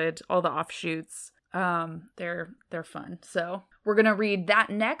books are good. All the offshoots. They're fun. So we're gonna read that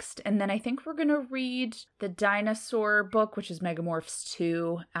next, and then I think we're gonna read the dinosaur book, which is Megamorphs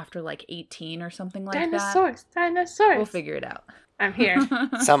 2, after 18 or something like Dinosaurs. We'll figure it out. I'm here.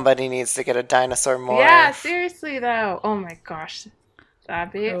 Somebody needs to get a dinosaur morph. Yeah, seriously though. Oh my gosh.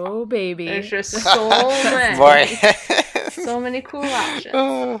 That'd be Oh baby. There's just so many. So many cool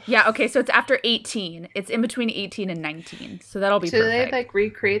options. Yeah, okay, so it's after 18. It's in between 18 and 19. So that'll be perfect. Do they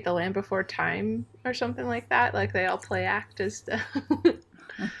recreate The Land Before Time or something like that? Like they all play act as the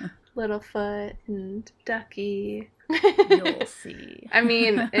Littlefoot and Ducky. You'll see. I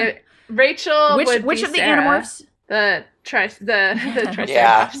mean, Rachel which of the Animorphs? The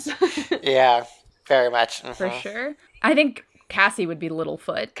Triceratops. Yeah, very much. Mm-hmm. For sure. I think Cassie would be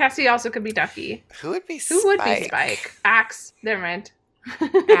Littlefoot. Cassie also could be Ducky. Who would be Spike? Who would be Spike? Axe. Never mind.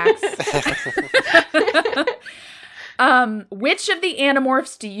 Axe. Which of the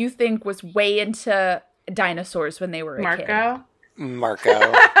Animorphs do you think was way into dinosaurs when they were a kid?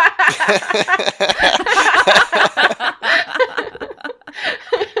 Marco.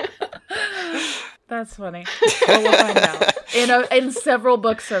 That's funny. Well, we'll find out in several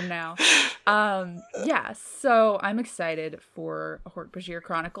books from now. Yeah, so I'm excited for Hork-Bajir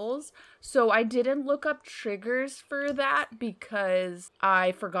Chronicles. So I didn't look up triggers for that because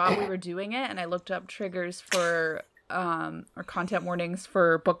I forgot we were doing it, and I looked up triggers for or content warnings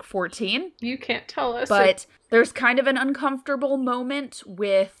for book 14. You can't tell us. But there's kind of an uncomfortable moment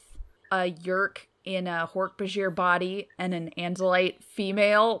with a Yeerk in a Hork-Bajir body and an Andalite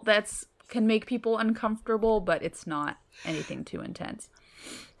female can make people uncomfortable, but it's not anything too intense.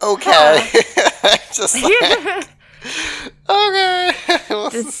 Okay. Just okay.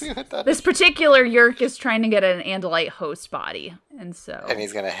 See what that this particular Yeerk is trying to get an Andalite host body, and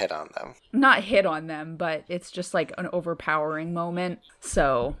he's gonna hit on them. Not hit on them, but it's just an overpowering moment.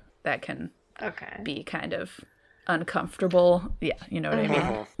 So that can be kind of uncomfortable. Yeah, you know what I mean?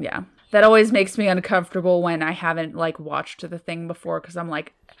 Mm-hmm. Yeah. That always makes me uncomfortable when I haven't watched the thing before, because I'm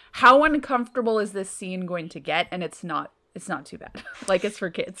like, how uncomfortable is this scene going to get? And it's not too bad. It's for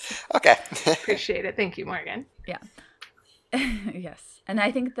kids. Okay. Appreciate it. Thank you, Morgan. Yeah. Yes. And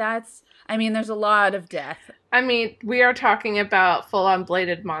I think there's a lot of death. I mean, we are talking about full-on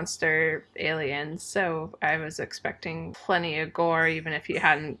bladed monster aliens, so I was expecting plenty of gore, even if you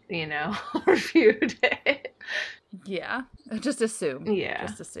hadn't, reviewed it. Yeah. Just assume. Yeah.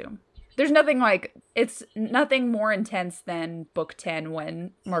 Just assume. There's nothing it's nothing more intense than book 10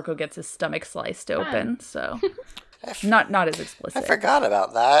 when Marco gets his stomach sliced open, so not as explicit. I forgot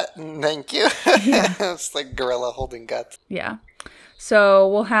about that. Thank you. Yeah. It's like gorilla holding guts. Yeah. So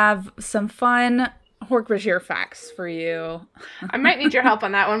we'll have some fun Hork-Bajir facts for you. I might need your help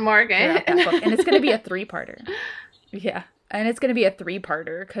on that one, Morgan. And it's going to be a 3-parter. Yeah. And it's going to be a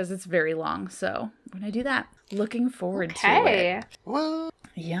 3-parter because it's very long. So I'm going to do that. Looking forward to it. Woo.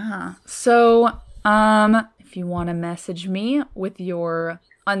 Yeah. So if you want to message me with your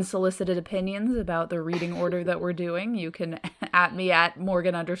unsolicited opinions about the reading order that we're doing, you can at me at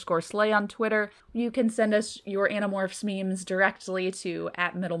Morgan_Slay on Twitter. You can send us your Animorphs memes directly to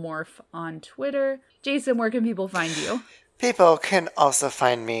 @Middlemorph on Twitter. Jason, where can people find you? People can also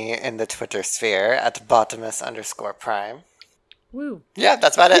find me in the Twitter sphere at Botamus_Prime. Woo. Yeah,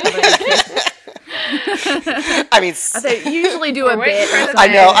 that's about it. I mean, I thought you usually do a bit. I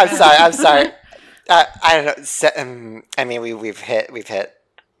know. I'm sorry. I don't know. I mean, we've hit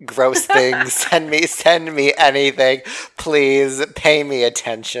gross things. Send me anything, please. Pay me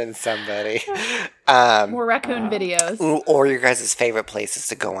attention, somebody. More raccoon videos, or your guys' favorite places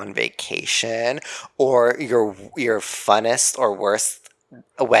to go on vacation, or your funnest or worst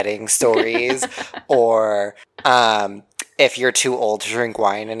wedding stories, or if you're too old to drink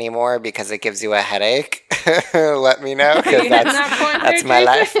wine anymore because it gives you a headache, let me know, because that's my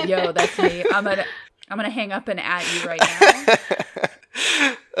life. Yo, that's me. I'm gonna hang up and at you right now.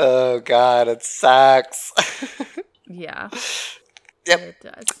 Oh God, it sucks. Yeah. Yep. It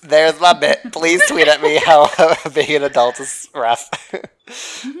does. There's my bit. Please tweet at me how being an adult is rough.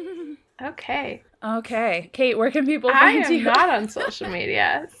 Okay, Kate, where can people I find you? am not on social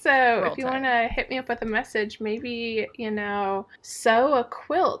media, so Roll if you Tide. want to hit me up with a message, maybe, sew a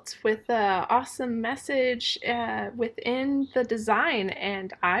quilt with an awesome message within the design,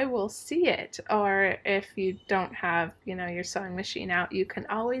 and I will see it. Or if you don't have, your sewing machine out, you can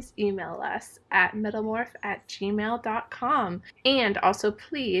always email us at middlemorph@gmail.com. And also,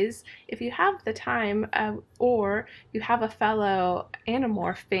 please, if you have the time or you have a fellow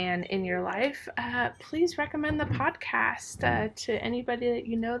Animorph fan in your life, please recommend the podcast to anybody that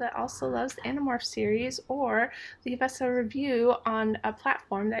you know that also loves the Animorph series, or leave us a review on a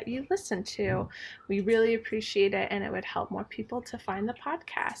platform that you listen to. We really appreciate it, and it would help more people to find the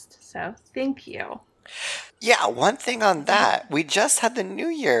podcast. So thank you. Yeah, one thing on that. We just had the new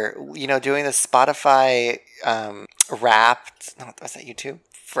year, doing the Spotify Wrapped. No, was that YouTube?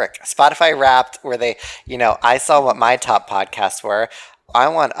 Frick. Spotify Wrapped, where they, I saw what my top podcasts were. I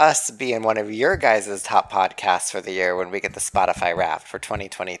want us to be in one of your guys' top podcasts for the year when we get the Spotify Wrapped for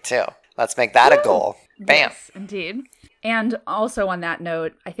 2022. Let's make that a goal. Bam. Yes, indeed. And also on that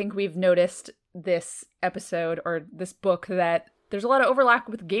note, I think we've noticed this episode or this book that there's a lot of overlap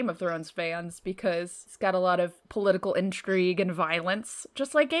with Game of Thrones fans because it's got a lot of political intrigue and violence,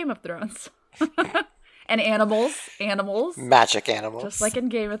 just like Game of Thrones. And animals. Magic animals. Just like in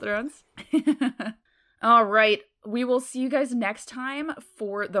Game of Thrones. All right. We will see you guys next time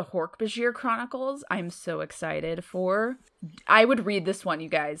for the Hork-Bajir Chronicles. I'm so excited for. I would read this one, you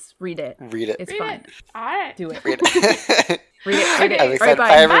guys. Read it. Read it. It's fun. All right. Do it. Read it. Read it. Okay. I'm excited. All right,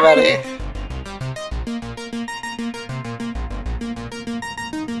 Bye, everybody. Bye.